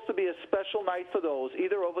 there's supposed to be a special night for those,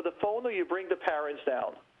 either over the phone or you bring the parents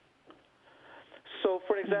down. So,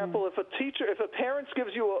 for example, if a parent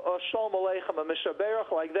gives you a Shalom Aleichem, a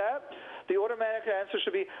Mishaberach like that, the automatic answer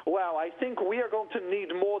should be, wow, I think we are going to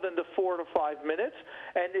need more than the 4 to 5 minutes,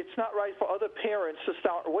 and it's not right for other parents to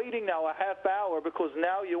start waiting now a half hour because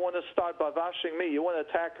now you want to start bavashing me, you want to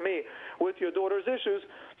attack me with your daughter's issues.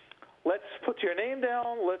 Let's put your name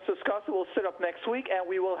down, let's discuss it, we'll sit up next week, and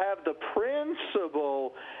we will have the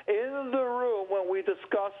principal in the room when we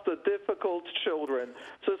discuss the difficult children.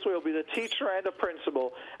 So this way it'll be the teacher and the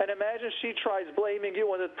principal. And imagine she tries blaming you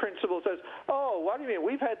when the principal says, oh, what do you mean?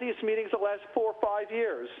 We've had these meetings the last 4 or 5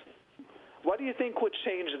 years. What do you think would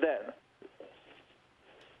change then?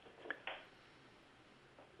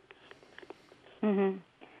 Mm-hmm.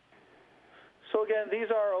 So again, these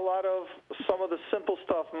are a lot of some of the simple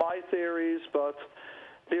stuff, my theories, but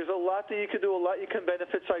there's a lot that you can do, a lot you can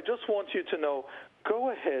benefit. So I just want you to know,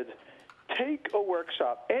 go ahead, take a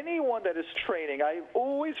workshop. Anyone that is training, I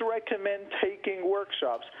always recommend taking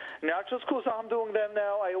workshops. Not just because I'm doing them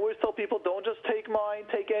now. I always tell people, don't just take mine,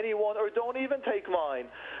 take anyone, or don't even take mine,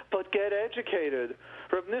 but get educated.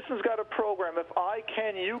 Reb Nissen's got a program, If I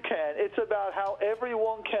Can, You Can. It's about how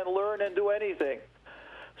everyone can learn and do anything.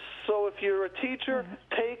 So if you're a teacher,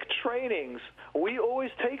 take trainings. We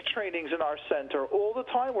always take trainings in our center. All the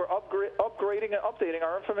time we're upgrading and updating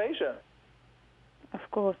our information. Of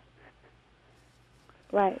course.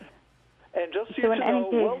 Right. And just so you know,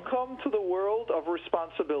 welcome to the world of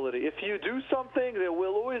responsibility. If you do something, there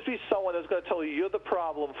will always be someone that's going to tell you you're the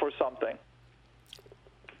problem for something.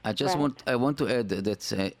 I want to add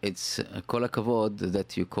that it's kol hakavod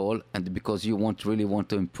that you call, and because you really want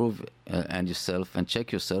to improve and yourself and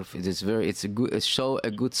check yourself. It's a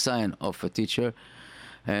good sign of a teacher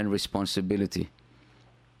and responsibility.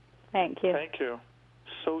 Thank you. Thank you.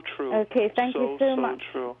 So true. Okay, thank you so much.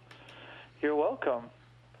 So true. You're welcome.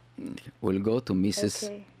 We'll go to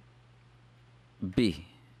Mrs. B.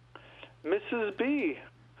 Mrs. B.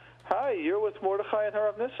 Hi, you're with Mordechai and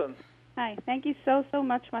Harav Nissen. Hi, thank you so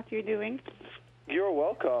much what you're doing. You're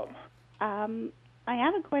welcome. I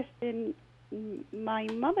have a question. My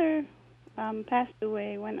mother passed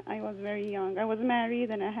away when I was very young. I was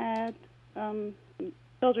married and I had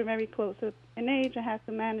children very close in age. I had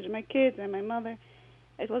to manage my kids and my mother.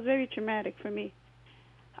 It was very traumatic for me.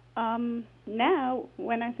 Now,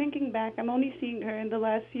 when I'm thinking back, I'm only seeing her in the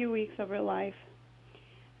last few weeks of her life.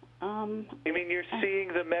 You mean you're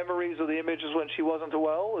seeing the memories of the images when she wasn't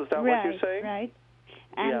well? Is that what you're saying? Right.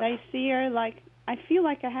 And I see her I feel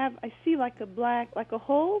like I see like a black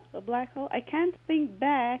hole. I can't think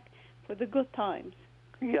back for the good times.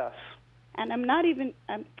 Yes. And I'm not even,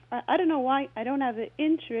 I don't know why I don't have the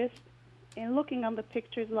interest in looking on the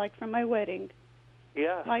pictures like from my wedding.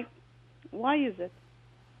 Yeah. Like, why is it?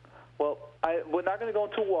 Well, we're not going to go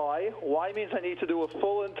into why. Why means I need to do a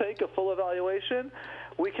full intake, a full evaluation.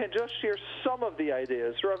 We can just share some of the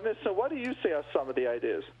ideas. Rav Nissen, what do you say are some of the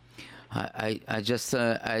ideas?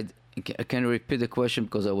 Can you repeat the question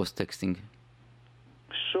because I was texting?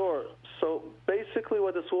 Sure. So basically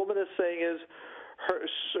what this woman is saying is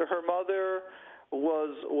her mother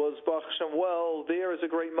was Baruch Hashem well, there is a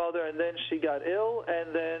great mother, and then she got ill,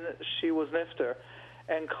 and then she was nifter.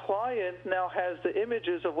 And client now has the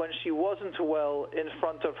images of when she wasn't well in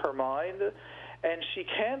front of her mind, and she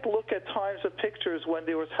can't look at times of pictures when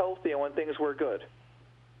they was healthy and when things were good.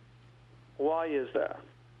 Why is that?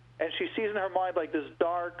 And she sees in her mind like this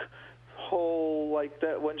dark hole like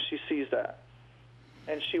that when she sees that.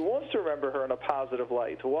 And she wants to remember her in a positive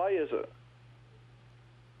light. Why is it?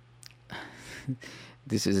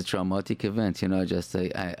 This is a traumatic event, just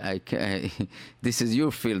this is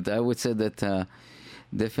your field. I would say that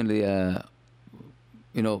definitely,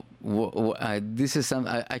 this is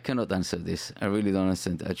I cannot answer this. I really don't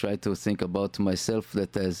understand. I try to think about myself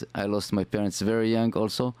that as I lost my parents very young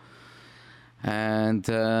also, and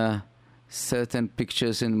certain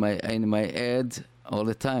pictures in my head all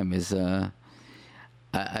the time is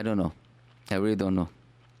I don't know. I really don't know.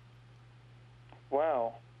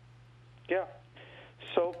 Wow. Yeah.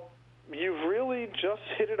 So you've really just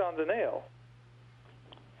hit it on the nail.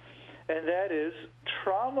 And that is,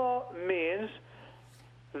 trauma means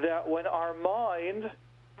that when our mind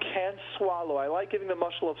can't swallow, I like giving the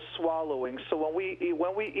mushal of swallowing. So when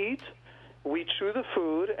we eat we chew the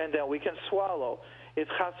food and then we can swallow. If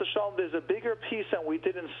chas v'shalom there's a bigger piece and we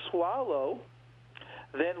didn't swallow,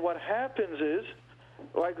 then what happens is,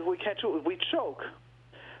 like we can't chew, we choke.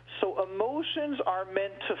 So emotions are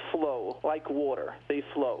meant to flow like water. They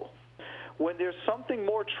flow. When there's something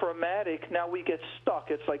more traumatic, now we get stuck.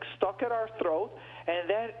 It's like stuck at our throat, and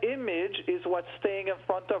that image is what's staying in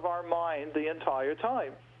front of our mind the entire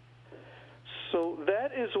time. So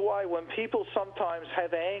that is why when people sometimes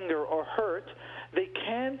have anger or hurt, they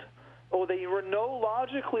can't, or they know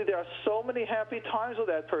logically there are so many happy times with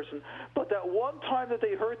that person, but that one time that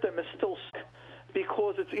they hurt them is still stuck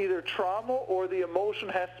because it's either trauma or the emotion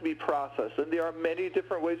has to be processed. And there are many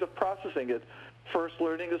different ways of processing it. First,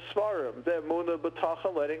 learning the svarim, the emunah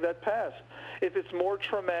b'tachon, letting that pass. If it's more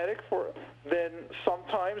traumatic, then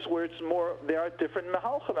sometimes where it's more, there are different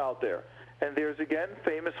mahalchim out there. And there's, again,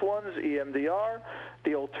 famous ones, EMDR,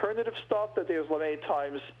 the alternative stuff that there's many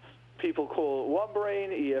times people call one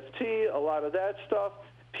brain, EFT, a lot of that stuff.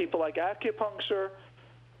 People like acupuncture.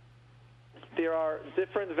 There are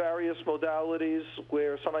different various modalities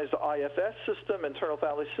where sometimes the IFS system, internal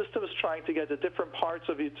family system, is trying to get the different parts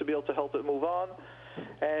of you to be able to help it move on,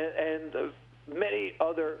 and many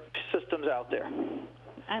other systems out there.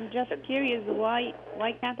 I'm just curious, why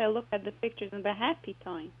can't I look at the pictures in the happy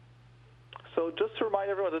time? So just to remind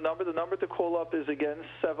everyone, the number to call up is, again,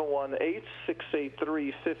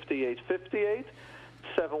 718-683-5858.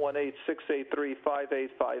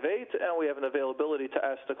 718-683-5858, and we have an availability to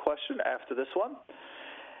ask the question after this one.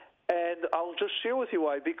 And I'll just share with you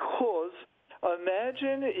why. Because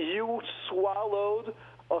imagine you swallowed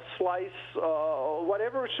a slice,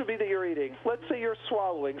 whatever it should be that you're eating. Let's say you're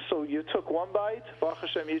swallowing. So you took one bite, Baruch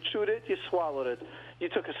Hashem, you chewed it, you swallowed it. You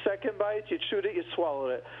took a second bite, you chewed it, you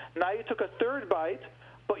swallowed it. Now you took a third bite,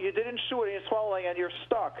 but you didn't chew it and you're swallowing and you're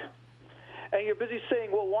stuck. And you're busy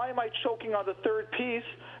saying, well, why am I choking on the third piece,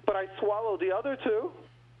 but I swallowed the other two?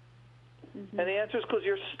 Mm-hmm. And the answer is because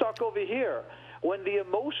you're stuck over here. When the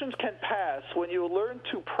emotions can pass, when you learn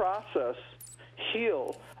to process,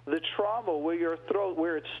 heal the trauma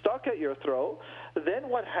where it's stuck at your throat, then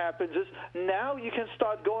what happens is now you can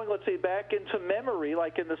start going, let's say, back into memory,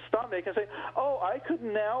 like in the stomach, and say, oh, I could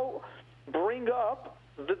now bring up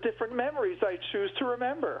the different memories I choose to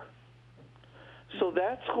remember. So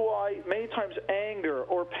that's why many times anger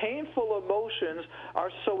or painful emotions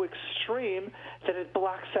are so extreme that it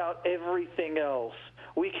blocks out everything else.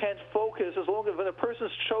 We can't focus as long as when a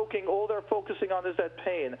person's choking, all they're focusing on is that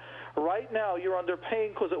pain. Right now, you're under pain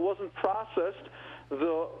because it wasn't processed,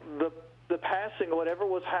 the passing or whatever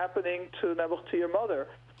was happening to your mother.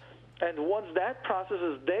 And once that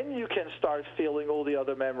processes, then you can start feeling all the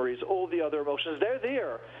other memories, all the other emotions. They're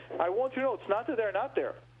there. I want you to know it's not that they're not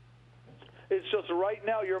there. It's just right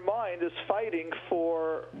now your mind is fighting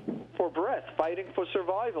for breath, fighting for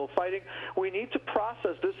survival, fighting. We need to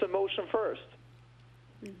process this emotion first.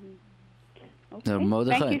 Mm-hmm.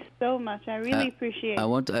 Okay. Thank you so much. I really appreciate it. I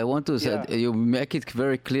want to say you make it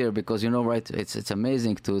very clear because right. It's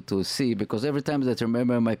amazing to see because every time that I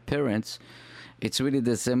remember my parents, it's really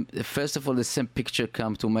the same. First of all, the same picture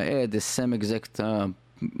come to my head, the same exact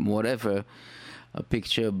whatever. A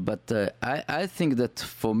picture, but I think that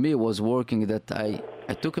for me it was working that I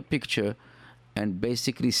took a picture and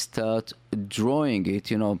basically start drawing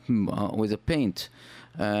it, with a paint.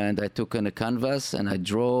 And I took on a canvas and I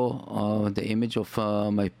draw the image of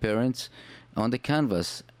my parents on the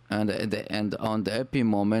canvas and on the happy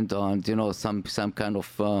moment, on some kind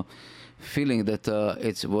of feeling that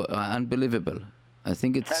it's unbelievable. I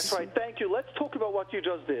think it's. That's right. Thank you. Let's talk about what you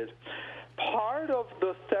just did. Part of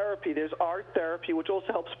the therapy, there's art therapy, which also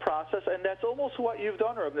helps process, and that's almost what you've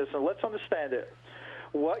done, Reb Nissen. Let's understand it.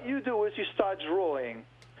 What you do is you start drawing.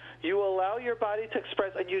 You allow your body to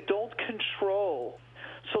express, and you don't control.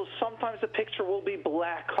 So sometimes the picture will be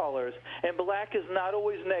black colors, and black is not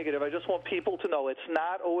always negative. I just want people to know it's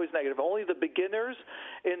not always negative. Only the beginners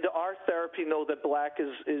in the art therapy know that black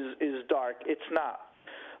is dark. It's not.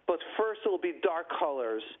 But first it will be dark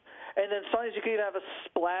colors. And then sometimes you can have a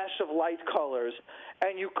splash of light colors,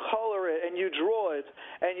 and you color it, and you draw it,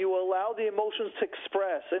 and you allow the emotions to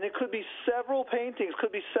express. And it could be several paintings,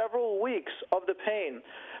 could be several weeks of the pain.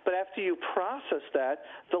 But after you process that,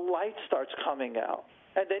 the light starts coming out.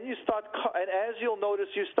 And then you start, and as you'll notice,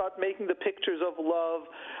 you start making the pictures of love,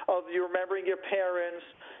 of you remembering your parents,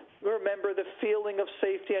 remember the feeling of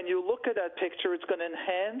safety, and you look at that picture, it's going to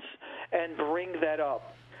enhance and bring that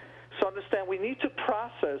up. So understand, we need to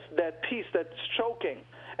process that piece that's choking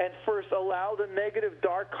and first allow the negative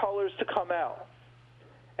dark colors to come out.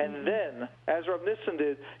 And then, as Rav Nissen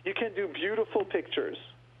did, you can do beautiful pictures.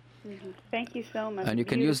 Thank you so much. And you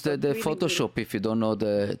can use the Photoshop if you don't know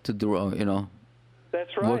to do,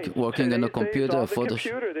 That's right. working on a computer, on the Photoshop.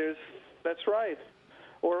 computer, that's right.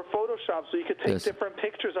 Or Photoshop, so you could take different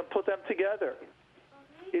pictures and put them together.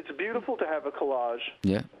 It's beautiful to have a collage.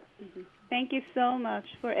 Yeah. Thank you so much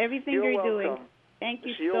for everything You're you're welcome. doing. Thank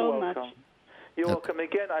you You're so welcome. much. You're welcome.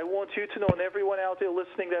 Again, I want you to know, and everyone out there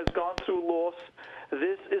listening that has gone through loss,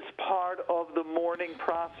 this is part of the mourning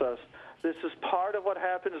process. This is part of what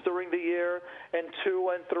happens during the year and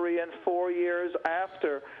 2 and 3 and 4 years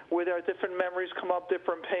after, where there are different memories come up,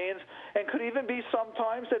 different pains, and could even be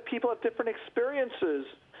sometimes that people have different experiences.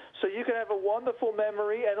 So you can have a wonderful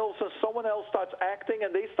memory, and also someone else starts acting,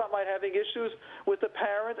 and they might having issues with the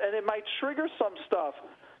parent, and it might trigger some stuff.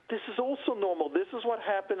 This is also normal. This is what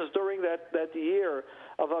happens during that year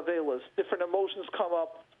of Avelis. Different emotions come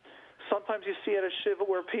up. Sometimes you see at a shiva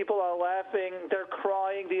where people are laughing, they're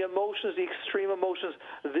crying, the emotions, the extreme emotions.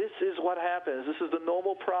 This is what happens. This is the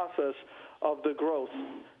normal process of the growth.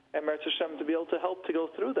 And Meretz Hashem to be able to help to go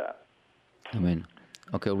through that. Amen.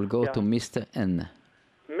 Okay, we'll go to Mr. N.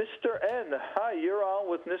 Mr. N, hi, you're on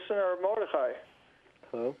with Nissen or Mordechai.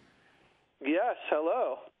 Hello? Yes,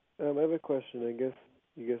 hello. I have a question. I guess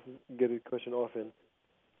you get a question often.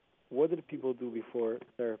 What did people do before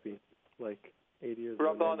therapy, like 8 years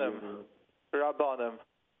ago? Rabbanim.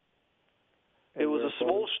 It was a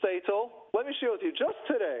small shtetl. Let me share with you. Just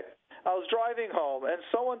today, I was driving home, and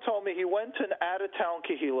someone told me he went to an out-of-town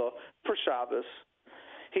kehillah for Shabbos.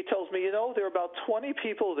 He tells me, there are about 20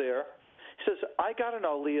 people there. He says, I got an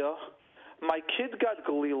aliyah. My kid got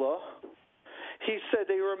galila. He said,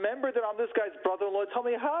 they remembered that I'm this guy's brother-in-law. Tell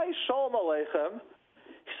me, hi, shalom aleichem.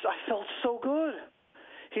 He said, I felt so good.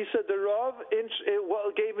 He said, the Rav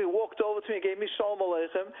walked over to me and gave me shalom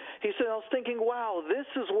aleichem. He said, I was thinking, wow, this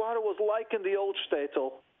is what it was like in the old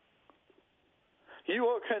shtetl. You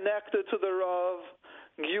were connected to the Rav.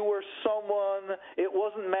 You were someone. It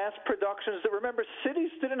wasn't mass productions. Remember,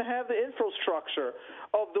 cities didn't have the infrastructure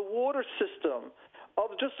of the water system,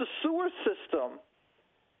 of just the sewer system.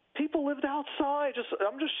 People lived outside.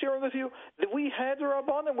 I'm just sharing with you that we had the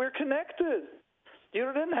Rabbanim. We're connected. You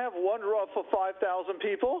didn't have one Rav for 5,000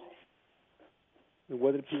 people.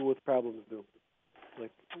 What did people with problems do?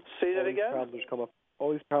 Say that again?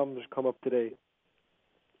 All these problems come up today.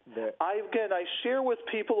 I share with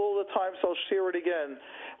people all the time, so I'll share it again.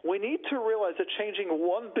 We need to realize that changing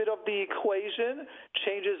one bit of the equation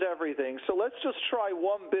changes everything. So let's just try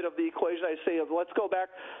one bit of the equation. I say, let's go back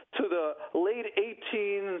to the late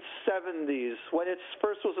 1870s when it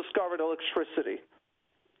first was discovered electricity.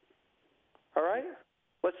 All right?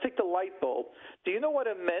 Let's take the light bulb. Do you know what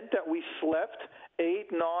it meant that we slept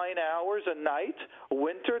 8, 9 hours a night?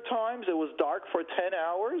 Winter times, it was dark for 10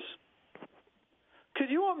 hours. Could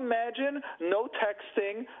you imagine no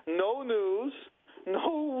texting, no news,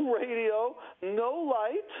 no radio, no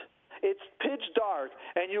light? It's pitch dark,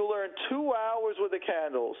 and you learn 2 hours with the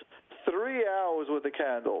candles, 3 hours with the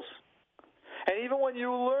candles. And even when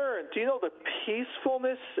you learn, do you know the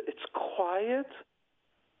peacefulness? It's quiet.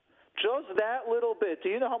 Just that little bit. Do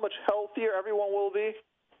you know how much healthier everyone will be?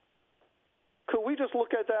 Could we just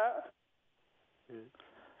look at that?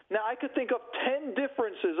 Now, I could think of 10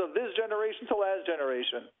 differences of this generation to last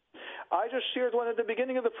generation. I just shared one at the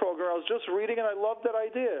beginning of the program. I was just reading, and I love that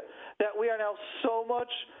idea, that we are now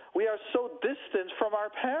we are so distant from our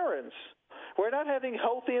parents. We're not having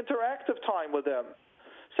healthy interactive time with them.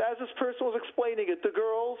 So as this person was explaining it, the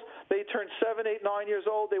girls, they turned 7, 8, 9 years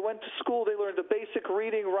old. They went to school. They learned the basic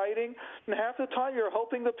reading, writing. And half the time you're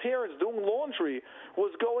helping the parents. Doing laundry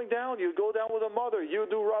was going down. You go down with a mother. You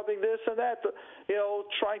do rubbing this and that,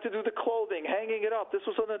 trying to do the clothing, hanging it up. This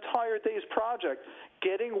was an entire day's project.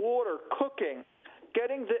 Getting water, cooking,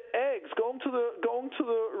 getting the eggs, going to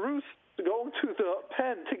the roost, going to the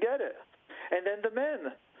pen to get it. And then the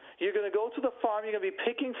men. You're going to go to the farm. You're going to be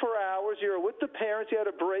picking for hours. You're with the parents. You had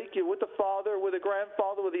a break. You're with the father, with the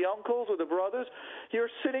grandfather, with the uncles, with the brothers.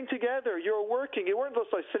 You're sitting together. You're working. You weren't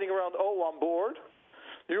just sitting around, I'm bored.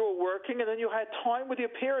 You were working, and then you had time with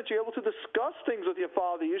your parents. You're able to discuss things with your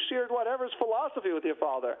father. You shared whatever's philosophy with your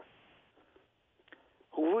father.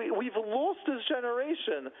 We've lost this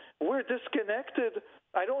generation. We're disconnected.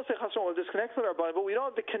 I don't want to say we're disconnected from our body, but we don't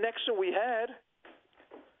have the connection we had.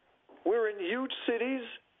 We're in huge cities.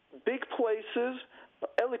 Big places,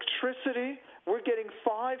 electricity, we're getting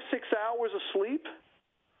 5, 6 hours of sleep,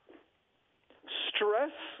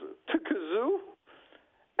 stress to kazoo,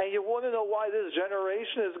 and you want to know why this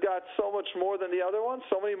generation has got so much more than the other one,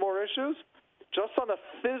 so many more issues? Just on a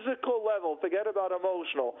physical level, forget about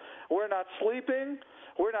emotional. We're not sleeping,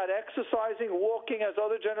 we're not exercising, walking as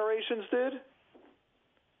other generations did.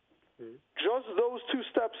 Just those two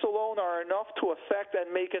steps alone are enough to affect and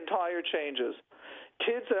make entire changes.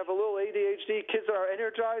 Kids that have a little ADHD, kids that are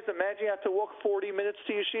energized, imagine you have to walk 40 minutes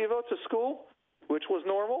to yeshiva, to school, which was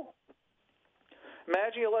normal.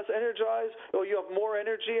 Imagine you're less energized, or you have more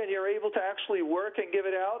energy and you're able to actually work and give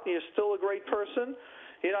it out, and you're still a great person.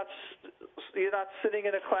 You're not sitting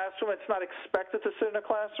in a classroom. It's not expected to sit in a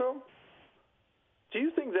classroom. Do you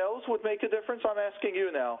think those would make a difference? I'm asking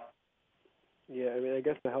you now. Yeah, I mean, I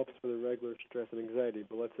guess it helps for the regular stress and anxiety,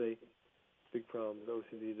 but let's say big problems,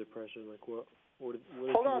 OCD, depression, like what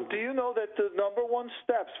Hold on. Do you know that the number one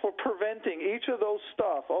steps for preventing each of those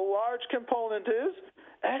stuff, a large component is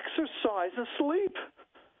exercise and sleep?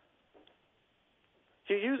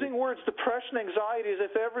 You're using words depression, anxiety, as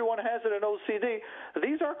if everyone has it in OCD.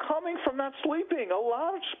 These are coming from not sleeping, a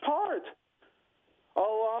large part. A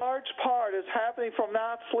large part is happening from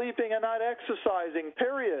not sleeping and not exercising,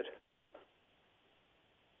 period.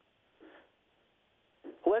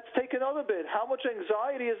 Let's take another bit. How much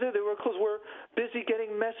anxiety is it? Because we're busy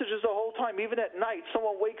getting messages the whole time. Even at night,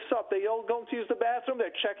 someone wakes up, they all going to use the bathroom,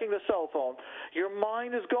 they're checking the cell phone. Your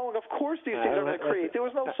mind is going, of course these things are going to create. There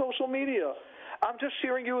was no social media. I'm just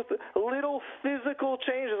sharing you with little physical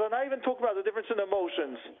changes. I'm not even talking about the difference in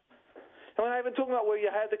emotions. I'm not even talking about where you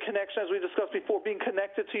had the connection, as we discussed before, being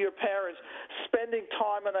connected to your parents, spending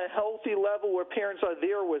time on a healthy level where parents are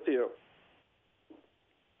there with you.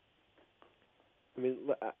 I mean,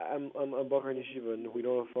 I'm a Bacher in Yeshiva, and we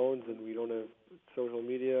don't have phones, and we don't have social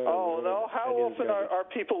media. Oh, no? How often are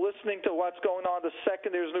people listening to what's going on the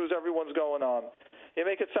second there's news everyone's going on? You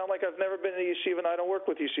make it sound like I've never been in Yeshiva, and I don't work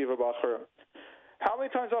with Yeshiva Bacher. How many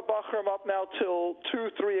times are Bacherim up now till 2,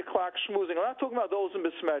 3 o'clock schmoozing? I'm not talking about those in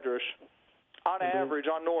Besmedrish. On average,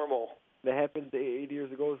 on normal. That happened 80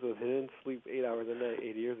 years ago, so they didn't sleep 8 hours a night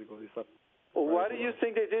 80 years ago. They slept. Well, why do you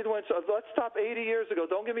think they did when? So let's stop 80 years ago.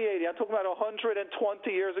 Don't give me 80. I'm talking about 120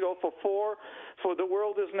 years ago. For the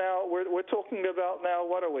world is now. We're talking about now.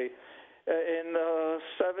 What are we? In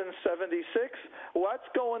 776. What's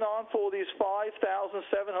going on for these 5,776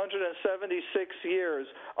 years?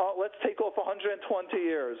 Let's take off 120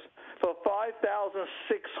 years. For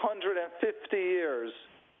 5,650 years.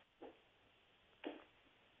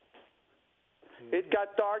 It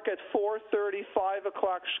got dark at 4:30, 5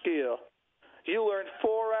 o'clock Shkia. You learn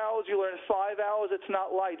 4 hours, you learn 5 hours, it's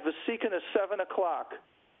not light. Vasikin is 7 o'clock.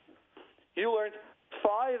 You learned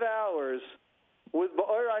 5 hours with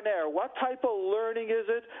Ba'or Aner. What type of learning is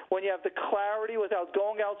it when you have the clarity without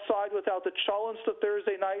going outside, without the challenge to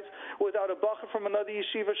Thursday nights, without a bacher from another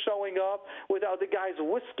yeshiva showing up, without the guys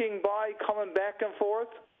whisking by, coming back and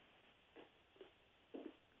forth?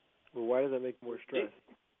 Well, why does that make more stress?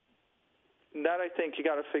 That I think you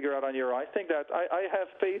got to figure out on your own. I think that I have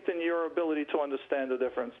faith in your ability to understand the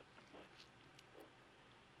difference.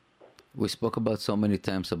 We spoke about so many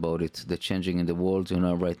times about it, the changing in the world,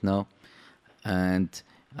 right now. And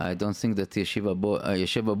I don't think that Yeshiva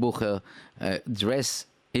Bucher dress,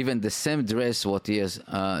 even the same dress what he has,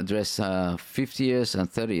 dress 50 years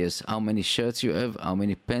and 30 years. How many shirts you have, how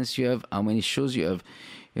many pants you have, how many shoes you have.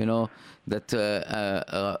 That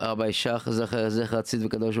Rabbi Shach Zecher Tzid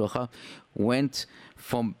V'Kadosh V'Cha went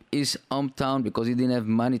from his hometown because he didn't have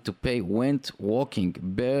money to pay, went walking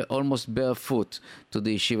almost barefoot to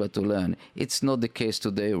the yeshiva to learn. It's not the case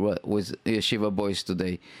today with yeshiva boys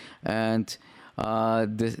today. And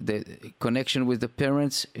the connection with the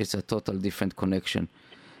parents is a total different connection.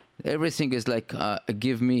 Everything is like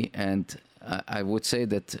give me, and I would say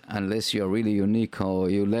that unless you are really unique or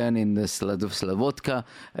you learn in the Slavotka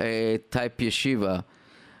type yeshiva,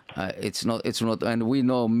 it's not. And we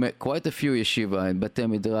know quite a few yeshiva in Batei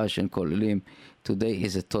Midrash and Kolelim. Today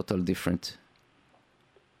is a total different.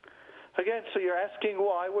 Again, so you're asking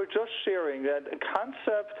why. We're just sharing that the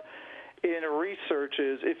concept in research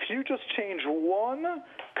is if you just change one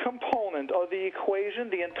component of the equation,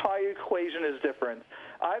 the entire equation is different.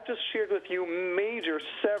 I've just shared with you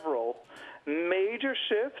several major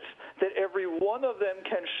shifts that every one of them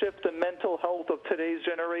can shift the mental health of today's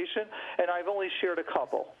generation, and I've only shared a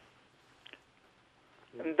couple.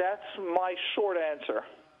 And that's my short answer.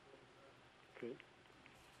 Okay.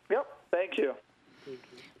 Yep, thank you.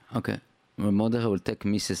 Okay. Mordechai will take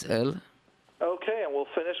Mrs. L. Okay, and we'll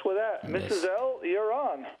finish with that. Yes. Mrs. L., you're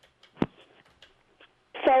on.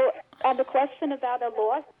 So, on the question about a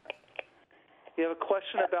loss. You have a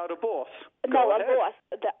question about a boss? No, a loss.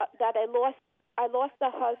 That I lost a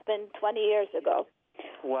husband 20 years ago.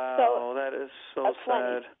 Wow, so, that is so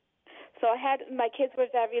sad. So my kids were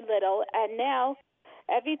very little, and now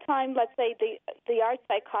every time, let's say, the yard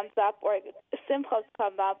site comes up or simchas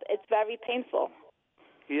come up, it's very painful.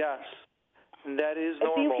 Yes. That is Do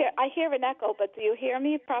you normal. hear? I hear an echo, but do you hear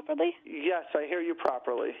me properly? Yes, I hear you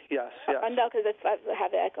properly. Yes, yes. No, because I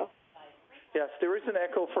have an echo. Yes, there is an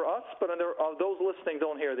echo for us, but those listening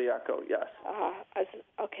don't hear the echo. Yes.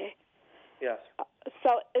 Okay. Yes.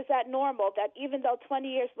 So is that normal that even though 20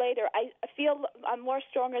 years later I feel I'm more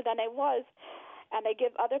stronger than I was, and I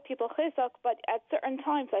give other people chizuk, but at certain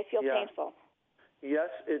times I feel painful? Yes,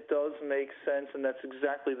 it does make sense, and that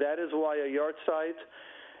is why a yard site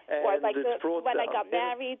and or like it's brought when down. I got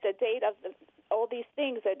married, the date of all these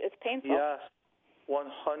things, it's painful. Yes,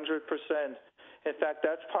 100%. In fact,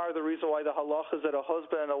 that's part of the reason why the halach is that a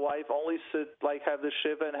husband and a wife only have the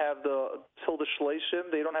shiva and have till the shleishim.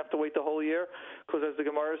 They don't have to wait the whole year, because as the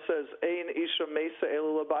Gemara says, ein isha mesa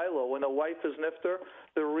elu labaylo. When a wife is nifter,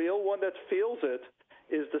 the real one that feels it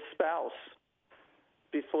is the spouse.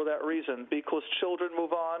 Before that reason, because children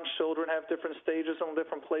move on, children have different stages in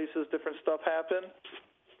different places, different stuff happen.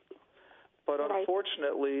 But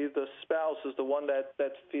unfortunately, the spouse is the one that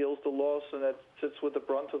feels the loss and that sits with the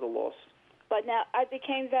brunt of the loss. But now I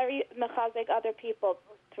became very mechazik other people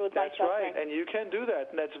through my suffering. That's right, and you can do that,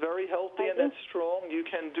 and that's very healthy and that's strong. You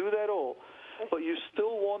can do that all, but you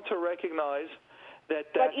still want to recognize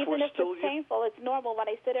that But even if it's painful, it's normal. When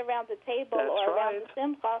I sit around the table or around the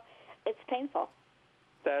simcha, it's painful.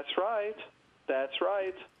 That's right. That's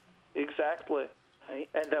right. Exactly.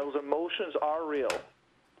 And those emotions are real.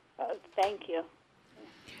 Thank you.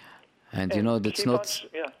 And that's not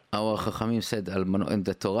our Chachamim said and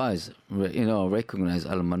the Torah is recognize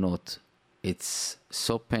almanot. It's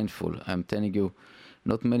so painful. I'm telling you,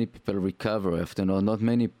 not many people recover after. Not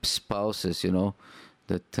many spouses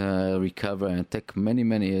that recover and take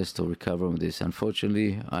many years to recover from this.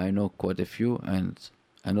 Unfortunately, I know quite a few, and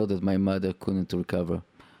I know that my mother couldn't recover,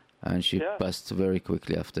 and she passed very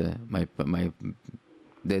quickly after my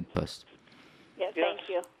dad passed. Yes, thank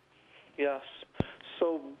you. Yes.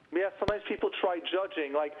 So, sometimes people try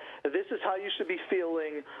judging, like, this is how you should be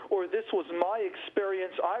feeling, or this was my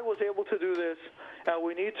experience, I was able to do this. And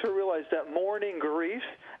we need to realize that mourning grief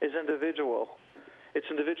is individual. It's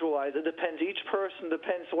individualized. It depends. Each person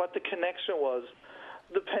depends what the connection was,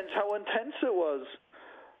 depends how intense it was,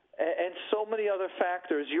 and so many other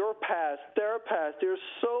factors. Your past, their past, there's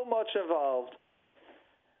so much involved.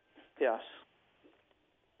 Yes.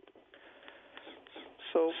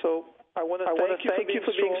 So I want to thank you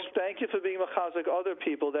for being mechazik other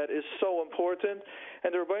people. That is so important,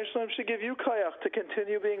 and the Rebbeinu Shalom should give you kayach to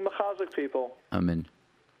continue being mechazik people. Amen.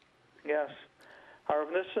 Yes.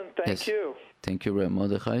 Harav Nissen, thank you. Thank you, Reb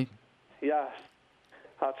Mordechai. Yes.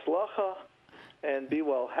 Hatzlacha, and be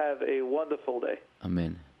well. Have a wonderful day.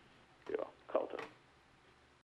 Amen. Be well. Kol tov.